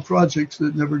couple more projects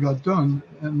that never got done.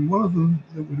 And one of them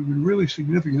that would have been really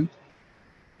significant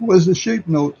was a shape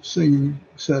note singing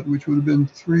set, which would have been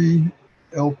 3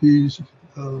 LPs,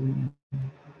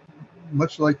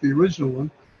 much like the original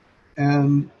one.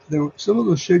 And some of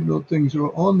those shape note things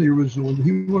are on the original one, but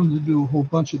he wanted to do a whole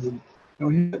bunch of them. Now,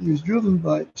 he was driven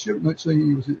by shape note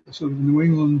singing. Was a sort of a New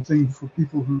England thing for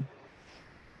people who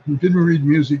didn't read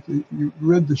music. You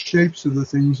read the shapes of the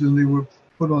things, and they were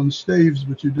put on staves,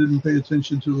 but you didn't pay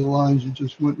attention to the lines. You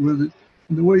just went with it.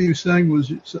 And the way you sang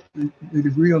was they'd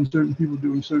agree on certain people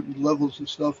doing certain levels of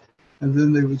stuff, and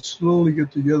then they would slowly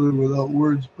get together without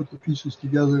words, put the pieces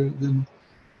together, and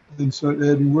then start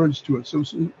adding words to it. So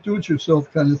it's a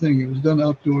do-it-yourself kind of thing. It was done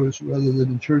outdoors rather than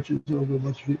in churches, although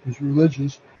much of it was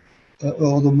religious.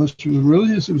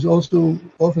 It was also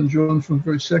often drawn from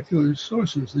very secular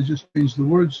sources. They just changed the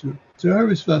words to it. So I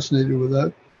was fascinated with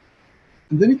that.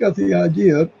 And then he got the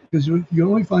idea, because you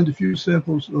only find a few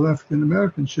samples of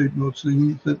African-American shape note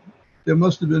singing, that there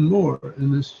must have been more.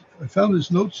 And I found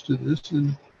his notes to this,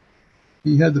 and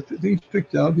he had the things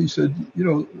picked out. He said,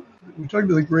 we're talking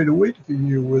about the Great Awakening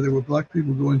year, where there were black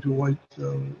people going to white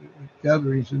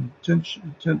gatherings and tent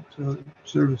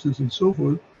services and so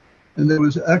forth. And there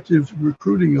was active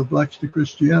recruiting of blacks to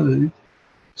Christianity.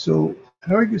 So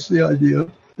Harry gets the idea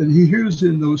that he hears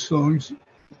in those songs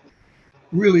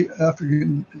really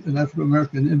African and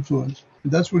African-American influence.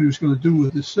 And that's what he was going to do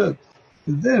with this set.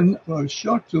 And then I was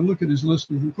shocked to look at his list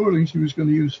of recordings. He was going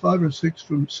to use 5 or 6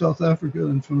 from South Africa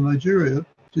and from Nigeria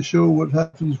to show what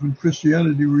happens when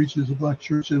Christianity reaches a black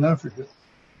church in Africa.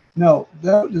 Now,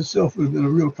 that itself would have been a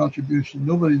real contribution.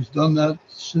 Nobody's done that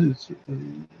since.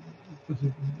 With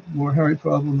the more Harry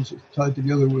problems tied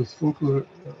together with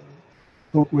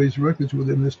Folkways Records, where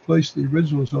they misplaced the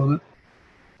originals on it.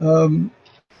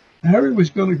 Harry was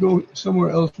going to go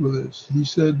somewhere else with this. He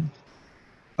said,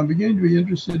 I'm beginning to be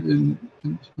interested in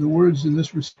the words in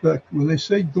this respect. When they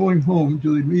say going home,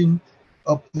 do they mean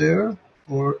up there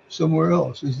or somewhere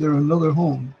else? Is there another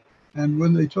home? And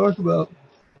when they talk about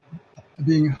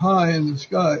being high in the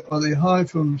sky, are they high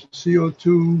from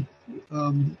CO2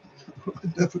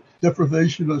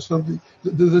 deprivation or something?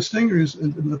 The singers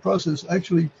in the process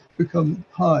actually become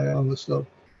high on the stuff.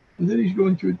 And then he's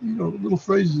going through, little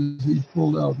phrases he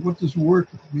pulled out. What does work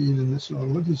mean in this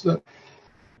song? What does that?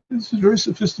 It's very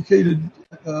sophisticated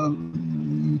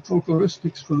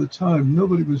folkloristics for the time.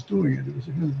 Nobody was doing it. It was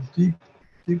a kind of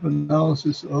deep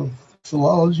analysis of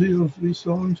philology of these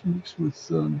songs mixed with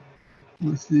the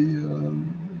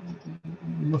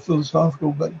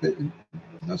philosophical,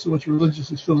 not so much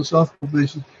religious as philosophical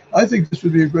basis. I think this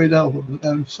would be a great album.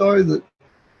 And I'm sorry that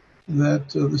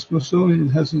the Smithsonian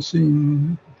hasn't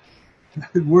seen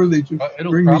it worthy to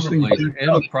bring these things back.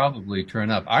 It'll probably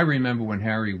turn up. I remember when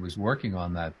Harry was working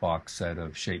on that box set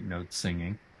of shape note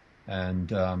singing,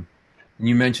 and And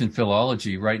you mentioned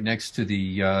philology. Right next to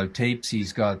the tapes,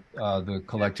 he's got the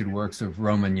collected works of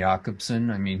Roman Jakobson.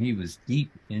 I mean, he was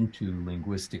deep into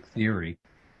linguistic theory.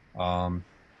 Yeah,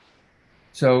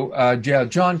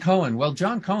 John Cohen. Well,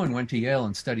 John Cohen went to Yale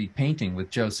and studied painting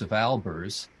with Joseph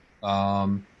Albers.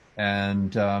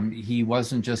 He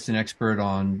wasn't just an expert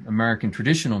on American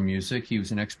traditional music. He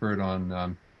was an expert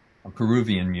on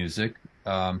Peruvian music,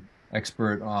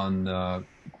 expert on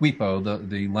Quipo,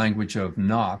 the language of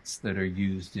knots that are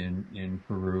used in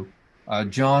Peru.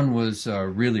 John was a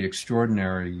really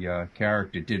extraordinary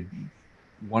character, did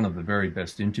one of the very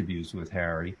best interviews with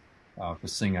Harry for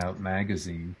Sing Out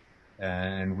magazine,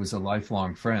 and was a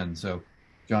lifelong friend. So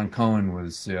John Cohen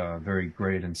was a very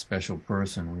great and special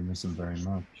person. We miss him very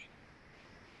much.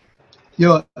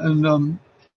 Yeah, and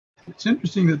it's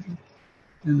interesting that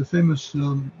in the famous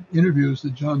interviews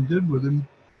that John did with him,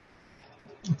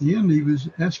 at the end he was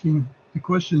asking the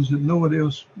questions that nobody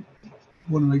else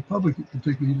wanted to make public,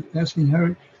 particularly asking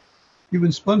Harry, "You've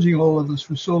been sponging all of this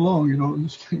for so long,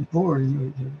 it's getting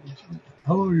boring.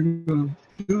 How long are you going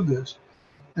to do this?"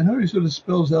 And Harry sort of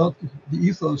spells out the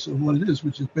ethos of what it is,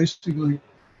 which is basically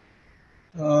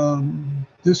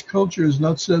this culture is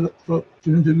not set up for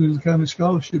him to do the kind of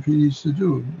scholarship he needs to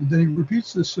do. And then he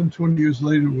repeats this some 20 years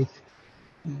later with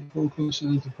vocalist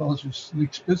and anthropologist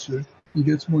Nick Spitzer. He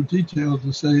gets more detailed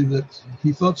to say that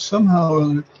he thought somehow or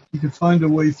other he could find a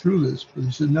way through this. But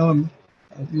he said, now I'm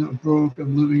broke,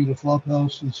 I'm living in a flop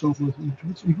house and so forth. And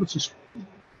he puts a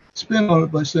spin on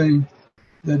it by saying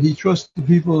that he trusts the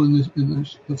people in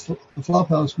the flop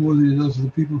house more than he does the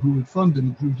people who would fund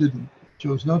him, who didn't,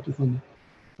 chose not to fund him.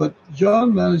 But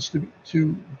John managed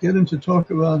to get him to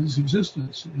talk about his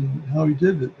existence and how he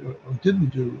did it or didn't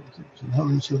do it, and how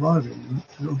he was surviving. And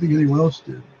I don't think anyone else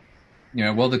did. Yeah,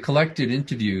 well, the collected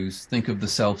interviews, think of the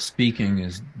self-speaking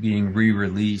as being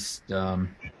re-released, and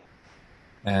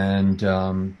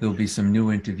there'll be some new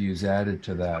interviews added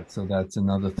to that. So that's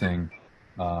another thing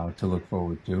to look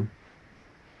forward to.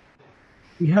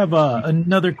 We have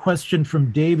another question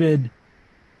from David.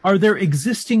 Are there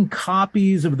existing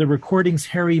copies of the recordings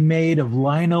Harry made of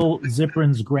Lionel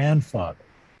Ziprin's grandfather?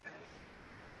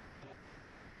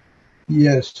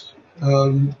 Yes.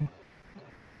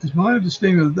 My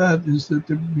understanding of that is that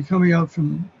they're coming out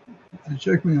from,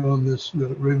 check me on this,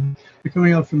 Raymond, they're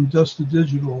coming out from dust to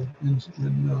digital in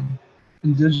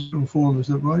digital form. Is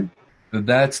that right?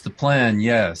 That's the plan,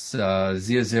 yes.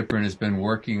 Zia Ziprin has been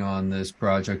working on this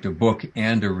project, a book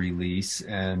and a release,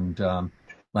 and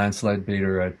Lance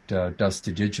Ledbetter at Dust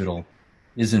to Digital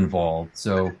is involved.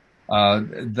 So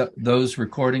those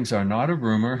recordings are not a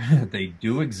rumor. They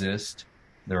do exist.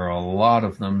 There are a lot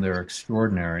of them. They're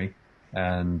extraordinary.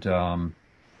 And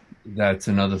that's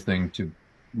another thing to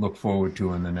look forward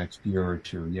to in the next year or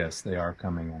two. Yes, they are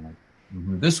coming on.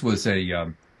 Mm-hmm. This was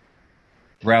a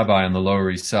rabbi on the Lower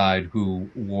East Side who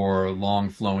wore long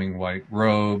flowing white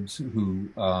robes, who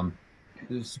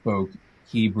spoke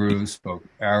Hebrew, spoke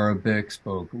Arabic,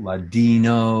 spoke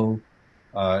Ladino,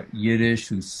 Yiddish,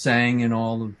 who sang in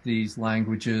all of these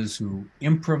languages, who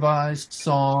improvised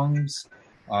songs,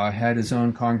 had his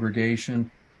own congregation.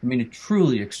 I mean, a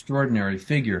truly extraordinary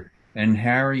figure. And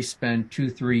Harry spent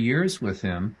 2-3 years with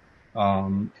him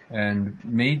and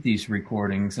made these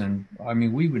recordings. And I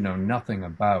mean, we would know nothing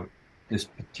about this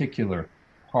particular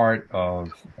part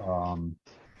of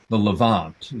the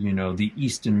Levant, the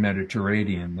Eastern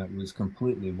Mediterranean that was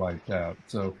completely wiped out.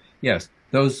 So yes,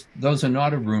 those are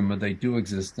not a rumor. They do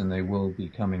exist, and they will be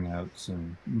coming out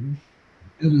soon. Mm-hmm.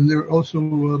 And there are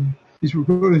also these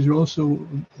recordings are also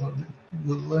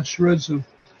the last shreds of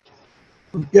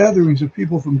gatherings of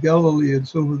people from Galilee and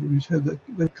so forth. We had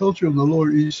that culture of the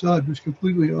Lower East Side was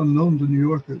completely unknown to New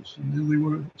Yorkers, and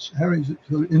then Harry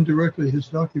indirectly has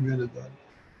documented that.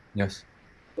 Yes.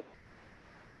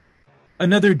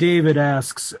 Another David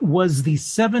asks, was the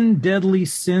 7 Deadly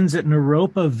Sins at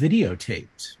Naropa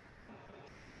videotaped?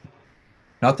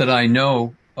 Not that I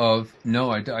know of.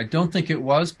 No, I don't think it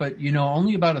was, but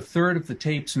only about a third of the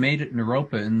tapes made at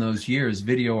Naropa in those years,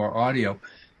 video or audio,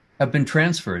 have been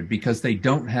transferred because they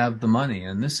don't have the money.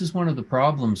 And this is one of the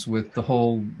problems with the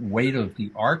whole weight of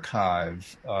the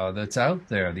archive that's out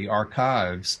there, the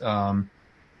archives.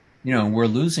 We're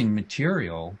losing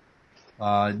material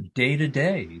day to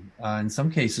day. In some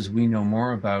cases, we know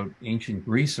more about ancient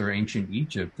Greece or ancient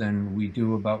Egypt than we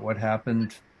do about what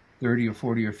happened 30 or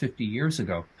 40 or 50 years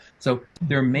ago. So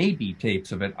there may be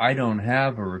tapes of it. I don't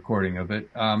have a recording of it.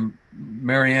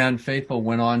 Marianne Faithfull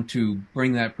went on to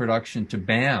bring that production to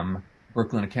BAM,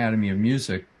 Brooklyn Academy of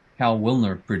Music. Hal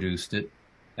Wilner produced it,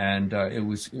 and it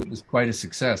was quite a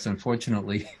success.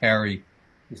 Unfortunately, Harry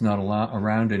is not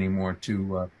around anymore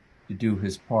to to do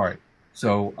his part.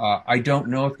 So I don't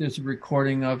know if there's a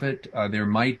recording of it. There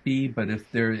might be, but if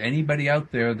there's anybody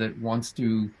out there that wants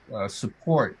to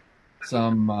support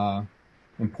some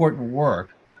important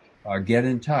work, get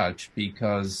in touch,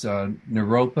 because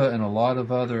Naropa and a lot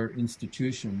of other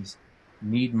institutions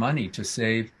need money to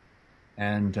save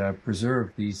and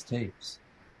preserve these tapes.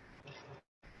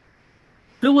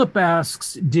 Philip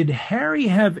asks, did Harry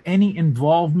have any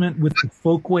involvement with the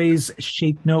Folkways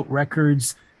Shape Note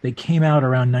records that came out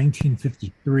around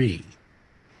 1953?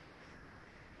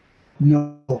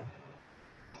 No.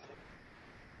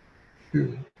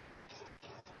 Period.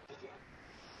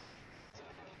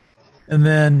 And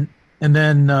then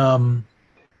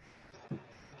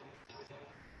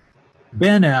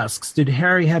Ben asks, did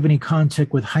Harry have any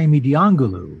contact with Jaime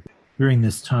Diangulu during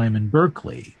this time in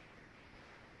Berkeley?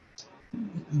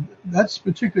 That's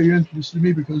particularly interesting to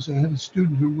me because I had a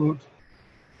student who wrote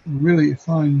a really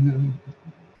fine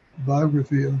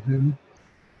biography of him.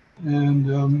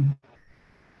 And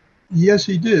yes,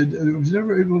 he did. I was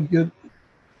never able to get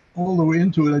all the way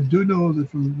into it. I do know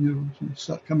that from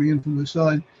coming in from the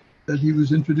side, that he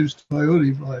was introduced to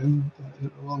peyote by him,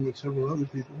 along with several other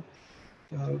people.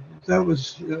 That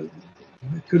was, it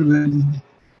could have been,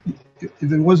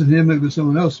 if it wasn't him, it was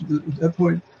someone else. At that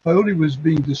point, peyote was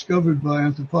being discovered by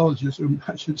anthropologists, or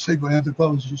I should say by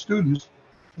anthropology students,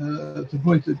 at the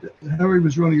point that Harry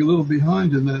was running a little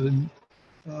behind in that.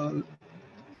 And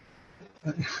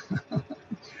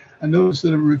I noticed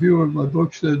that a reviewer of my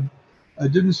book said, I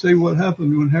didn't say what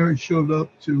happened when Harry showed up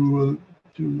to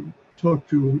talk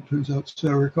to, turns out,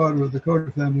 Sarah Carter of the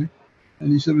Carter family.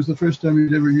 And he said it was the first time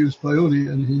he'd ever used peyote,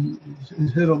 and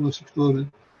his head almost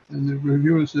exploded. And the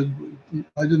reviewer said,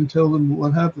 I didn't tell them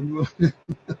what happened.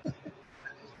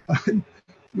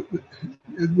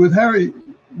 With Harry,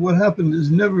 what happened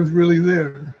is never really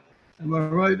there. Am I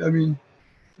right? I mean,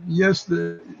 yes,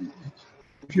 if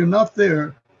you're not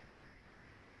there,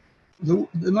 the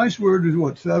nice word is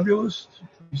what? Fabulous?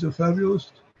 He's a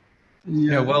fabulist?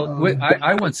 Yeah, well,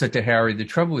 I once said to Harry, the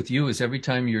trouble with you is every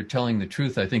time you're telling the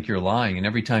truth, I think you're lying. And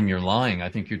every time you're lying, I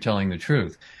think you're telling the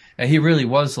truth. And he really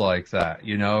was like that.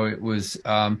 It was,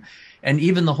 and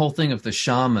even the whole thing of the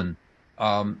shaman,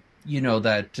 that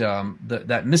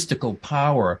mystical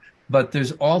power. But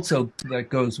there's also, that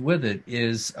goes with it,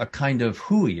 is a kind of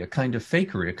hooey, a kind of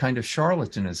fakery, a kind of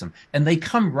charlatanism. And they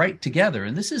come right together.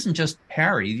 And this isn't just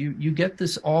Harry. You get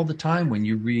this all the time when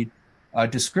you read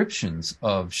descriptions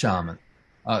of shaman.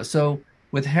 So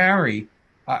with Harry,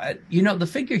 the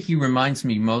figure he reminds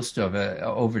me most of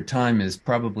over time is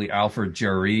probably Alfred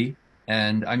Jarry.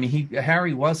 And I mean,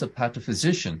 Harry was a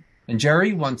pataphysician. And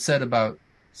Jarry once said about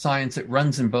science, it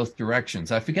runs in both directions.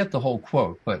 I forget the whole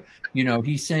quote, but,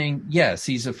 he's saying, yes,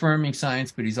 he's affirming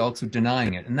science, but he's also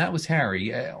denying it. And that was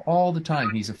Harry. All the time,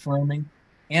 he's affirming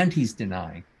and he's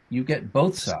denying. You get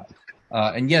both sides.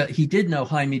 And yet he did know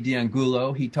Jaime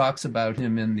Diangulu. He talks about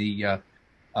him in the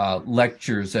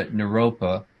lectures at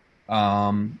Naropa.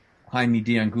 Jaime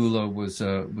Diangulu was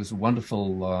a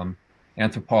wonderful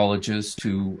anthropologist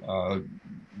who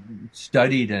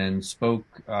studied and spoke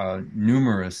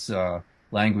numerous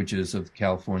languages of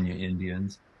California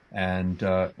Indians, and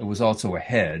it was also a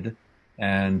head.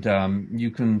 And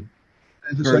you can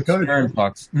Kurt Stern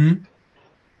talks.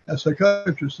 A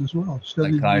psychiatrist as well.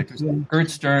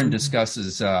 Kurt Stern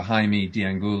discusses Jaime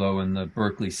Diangulu in the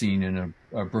Berkeley scene in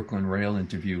a Brooklyn Rail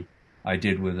interview I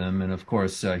did with him. And of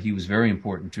course, he was very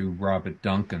important to Robert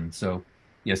Duncan. So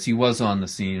yes, he was on the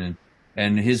scene,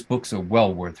 and his books are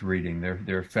well worth reading.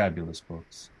 They're fabulous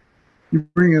books. You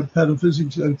bring up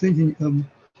pataphysics. I'm thinking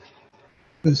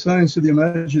the science of the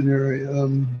imaginary,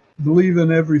 believe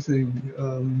in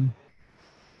everything.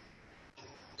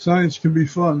 Science can be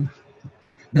fun.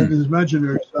 That is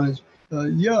imaginary science.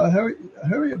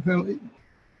 Harry apparently,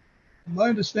 my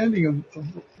understanding of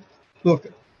look,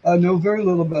 I know very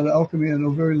little about alchemy. I know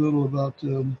very little about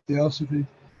theosophy,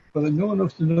 but I know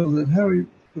enough to know that Harry,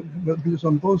 because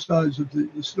on both sides of the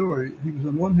story, he was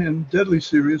on one hand deadly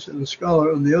serious and a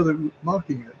scholar, on the other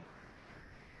mocking it.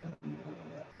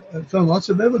 I found lots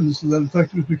of evidence that, in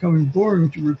fact, it was becoming boring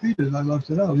to repeat it. I left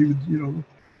it out. He would,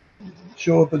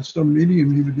 show up at some meeting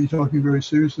and he would be talking very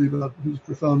seriously about his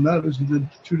profound matters, and then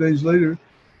 2 days later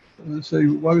say,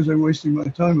 why was I wasting my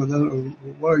time with that, or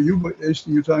why are you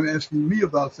wasting your time asking me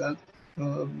about that,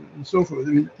 and so forth. I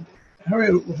mean,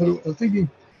 Harry had thinking,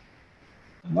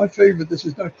 my favorite, this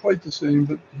is not quite the same,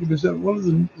 but he was at one of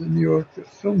the New York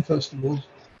film festivals,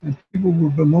 and people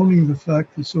were bemoaning the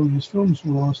fact that some of his films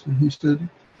were lost, and he said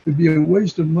it would be a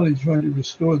waste of money trying to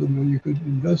restore them when you could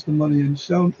invest the money in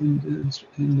sound,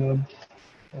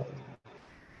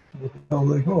 what the hell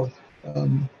they call it,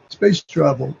 space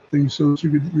travel things so that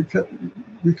you could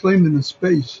reclaim them in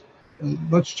space,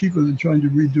 much cheaper than trying to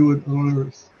redo it on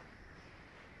Earth.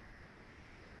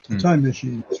 A time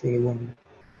machine, that's what I wanted.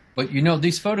 But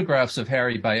these photographs of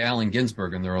Harry by Allen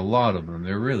Ginsberg, and there are a lot of them,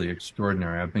 they're really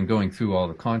extraordinary. I've been going through all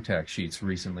the contact sheets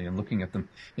recently and looking at them,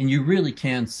 and you really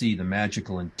can see the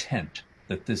magical intent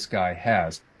that this guy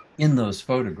has in those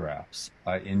photographs,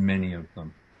 in many of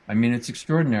them. I mean, it's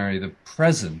extraordinary, the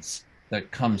presence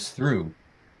that comes through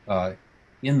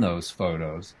in those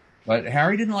photos. But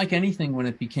Harry didn't like anything when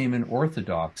it became an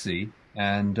orthodoxy,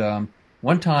 and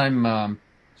one time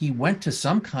he went to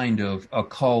some kind of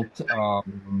occult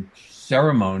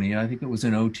ceremony. I think it was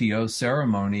an OTO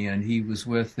ceremony, and he was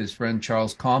with his friend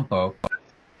Charles Compo.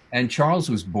 And Charles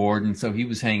was bored, and so he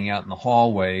was hanging out in the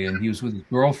hallway, and he was with his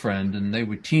girlfriend, and they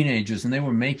were teenagers, and they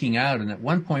were making out. And at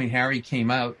one point, Harry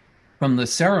came out from the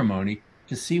ceremony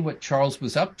to see what Charles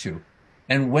was up to.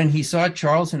 And when he saw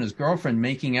Charles and his girlfriend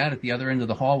making out at the other end of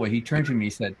the hallway, he turned to me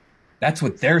and said, "That's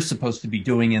what they're supposed to be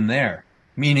doing in there,"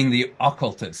 meaning the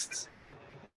occultists.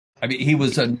 I mean, he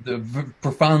was a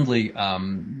profoundly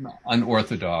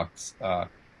unorthodox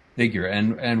figure.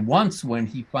 And once when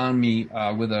he found me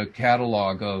with a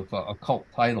catalog of occult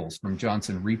titles from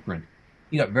Johnson Reprint,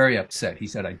 he got very upset. He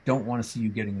said, "I don't want to see you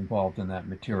getting involved in that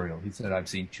material." He said, "I've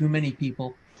seen too many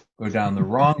people go down the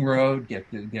wrong road, get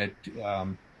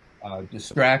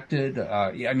distracted."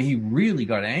 I mean, he really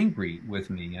got angry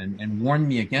with me and warned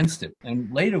me against it.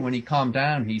 And later when he calmed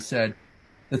down, he said,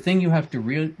 "The thing you have to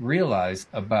realize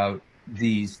about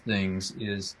these things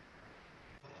is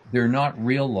they're not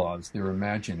real laws, they're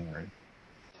imaginary."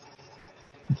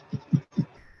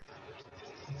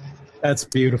 That's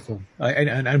beautiful.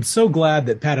 And I'm so glad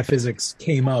that pataphysics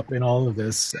came up in all of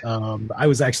this. I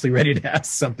was actually ready to ask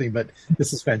something, but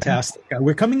this is fantastic.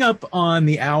 We're coming up on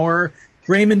the hour.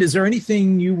 Raymond, is there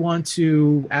anything you want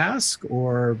to ask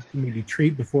or maybe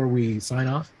treat before we sign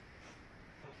off?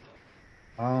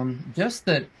 Just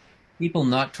that people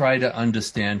not try to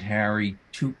understand Harry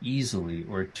too easily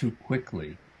or too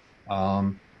quickly.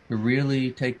 To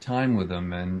really take time with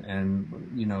him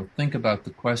and think about the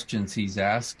questions he's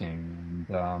asking,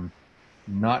 and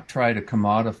not try to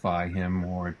commodify him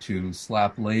or to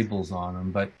slap labels on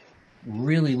him, but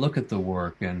really look at the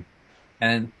work and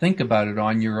think about it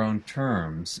on your own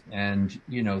terms. And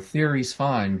theory's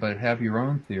fine, but have your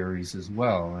own theories as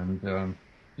well, and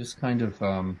just kind of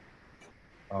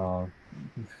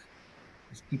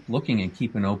just keep looking and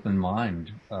keep an open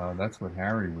mind. That's what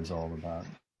Harry was all about.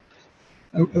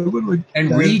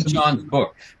 And read John's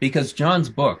book, because John's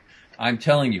book, I'm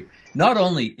telling you, not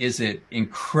only is it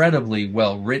incredibly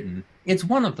well written, it's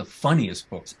one of the funniest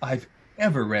books I've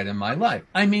ever read in my life.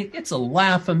 I mean, it's a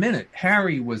laugh a minute.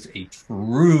 Harry was a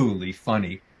truly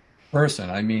funny person.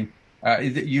 I mean,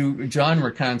 John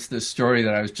recounts this story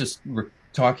that I was just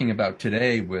talking about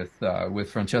today with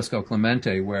Francesco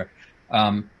Clemente, where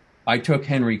I took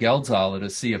Henry Geldzahler to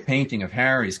see a painting of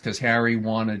Harry's because Harry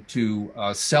wanted to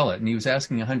sell it, and he was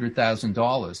asking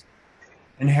 $100,000.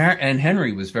 And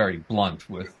Henry was very blunt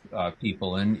with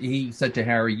people, and he said to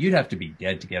Harry, "You'd have to be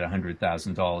dead to get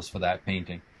 $100,000 for that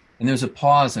painting." And there was a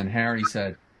pause, and Harry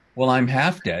said, "Well, I'm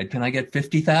half dead. Can I get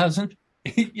 50,000?"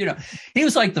 He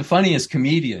was like the funniest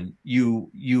comedian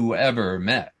you ever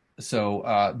met.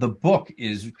 So the book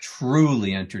is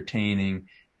truly entertaining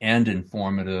and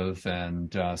informative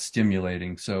and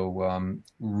stimulating. So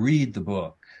read the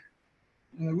book.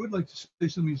 And I would like to say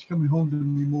something that's coming home to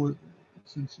me more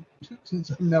since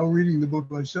I'm now reading the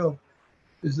book myself,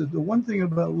 is that the one thing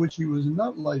about which he was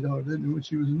not lighthearted, and which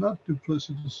he was not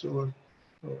duplicitous or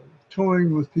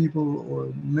toying with people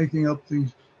or making up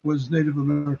things, was Native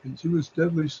Americans. He was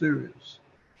deadly serious.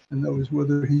 And that was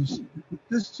whether this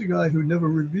is a guy who never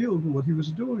revealed what he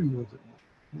was doing with it.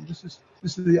 This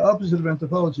is the opposite of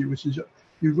anthropology, which is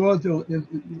you go out there,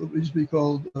 what used to be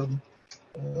called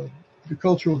the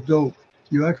cultural dope.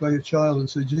 You act like a child and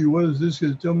say, "Gee, what is this?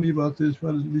 Tell me about this.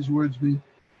 What do these words mean?"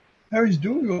 Harry's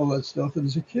doing all that stuff, and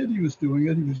as a kid he was doing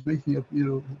it. He was making up,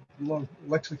 long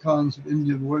lexicons of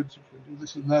Indian words for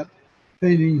this and that,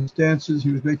 paintings, dances.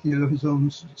 He was making up his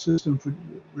own system for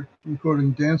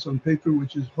recording dance on paper,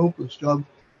 which is a hopeless job.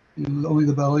 Only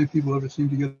the ballet people ever seem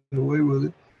to get away with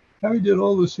it. Harry did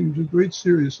all those things with great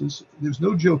seriousness. There's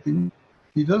no joking.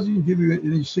 He doesn't give you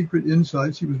any secret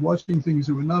insights. He was watching things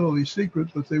that were not only secret,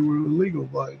 but they were illegal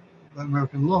by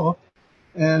American law.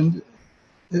 And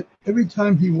every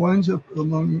time he winds up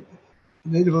among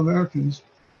Native Americans,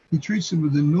 he treats them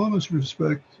with enormous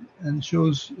respect and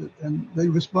they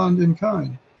respond in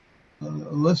kind. A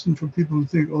lesson for people who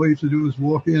think all you have to do is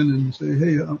walk in and say,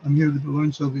 "Hey, I'm here to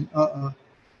learn something."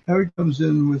 Harry comes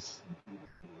in with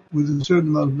with a certain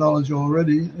amount of knowledge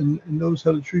already and knows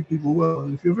how to treat people well.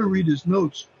 And if you ever read his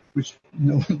notes, which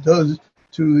no one does,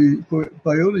 to the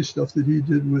peyote stuff that he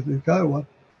did with the Kiowa,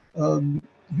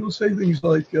 he'll say things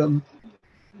like, you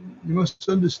must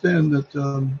understand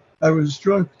that I was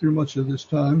drunk through much of this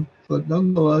time, but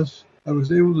nonetheless, I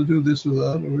was able to do this or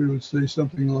that. Or he would say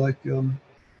something like,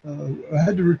 I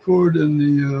had to record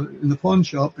in the pawn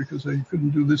shop because I couldn't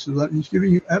do this or that. He's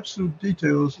giving you absolute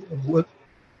details of what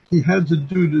he had to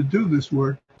do this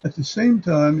work. At the same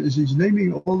time as he's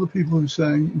naming all the people who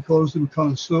sang, he calls them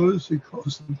connoisseurs, he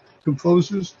calls them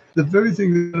composers, the very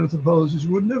thing that anthropologists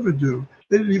would never do.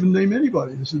 They didn't even name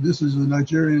anybody. They said, this is the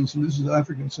Nigerians and this is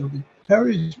African something.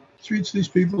 Harry treats these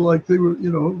people like they were,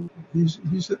 he's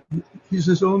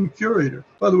his own curator.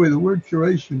 By the way, the word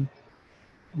curation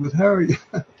with Harry,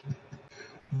 the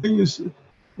thing is,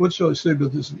 what shall I say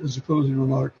about this as a closing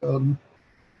remark?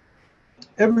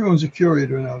 Everyone's a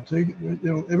curator now.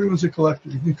 Everyone's a collector.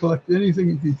 You can collect anything,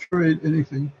 you can curate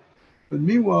anything. But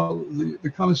meanwhile, the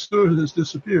connoisseur has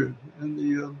disappeared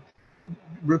and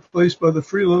replaced by the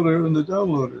freeloader and the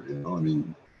downloader.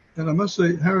 And I must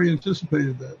say, Harry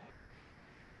anticipated that.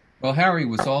 Well, Harry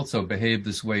was also behaved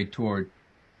this way toward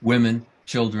women,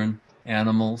 children,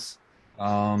 animals.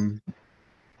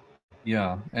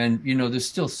 Yeah, and there's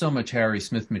still so much Harry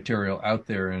Smith material out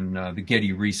there in the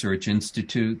Getty Research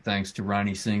Institute, thanks to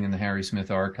Ronnie Singh and the Harry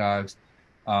Smith Archives.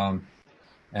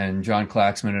 And John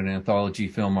Klaxman at Anthology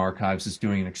Film Archives is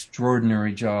doing an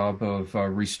extraordinary job of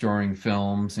restoring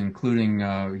films, including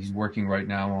he's working right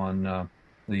now on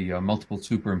the Multiple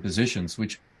Superimpositions,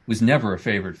 which was never a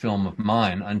favorite film of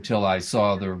mine until I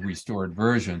saw the restored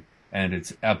version, and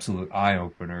it's absolute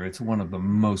eye-opener. It's one of the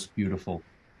most beautiful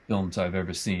films I've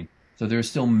ever seen. So there are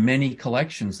still many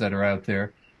collections that are out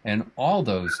there, and all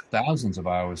those thousands of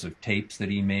hours of tapes that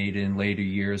he made in later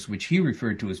years, which he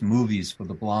referred to as movies for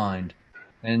the blind.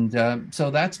 And so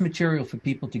that's material for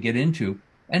people to get into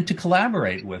and to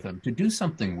collaborate with him, to do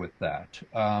something with that.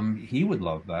 He would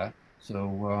love that.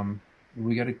 So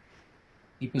we got to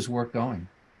keep his work going.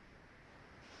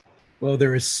 Well,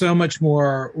 there is so much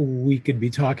more we could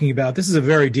be talking about. This is a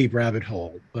very deep rabbit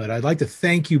hole, but I'd like to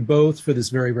thank you both for this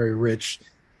very, very rich,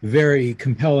 very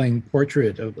compelling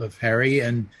portrait of Harry.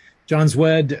 And John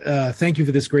Szwed, thank you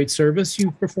for this great service you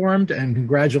performed, and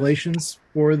congratulations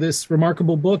for this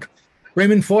remarkable book.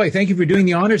 Raymond Foy, thank you for doing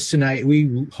the honors tonight.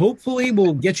 We hopefully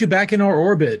will get you back in our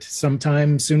orbit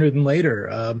sometime sooner than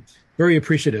later. Very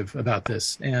appreciative about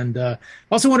this. And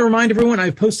also want to remind everyone,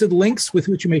 I've posted links with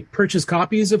which you may purchase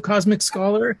copies of Cosmic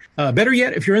Scholar. Better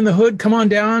yet, if you're in the hood, come on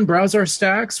down, browse our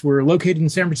stacks. We're located in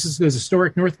San Francisco's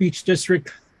historic North Beach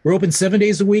district. We're open 7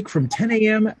 days a week from 10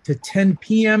 a.m. to 10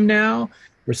 p.m. now.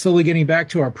 We're slowly getting back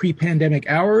to our pre-pandemic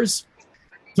hours.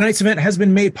 Tonight's event has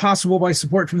been made possible by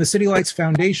support from the City Lights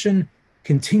Foundation,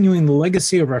 continuing the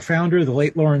legacy of our founder, the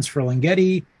late Lawrence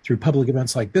Ferlinghetti, through public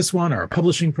events like this one, our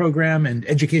publishing program, and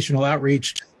educational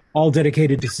outreach, all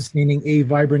dedicated to sustaining a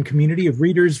vibrant community of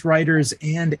readers, writers,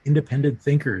 and independent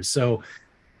thinkers. So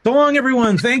long,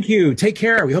 everyone. Thank you. Take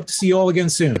care. We hope to see you all again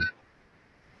soon.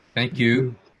 Thank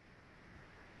you.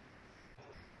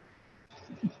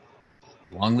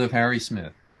 Long live Harry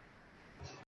Smith.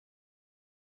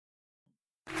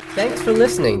 Thanks for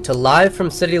listening to Live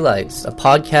from City Lights, a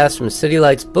podcast from City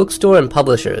Lights Bookstore and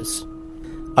Publishers.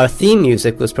 Our theme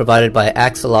music was provided by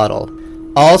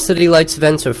Axolotl. All City Lights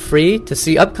events are free. To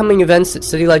see upcoming events at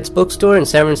City Lights Bookstore in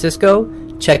San Francisco,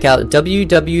 check out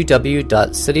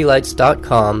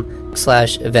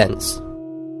www.citylights.com/events.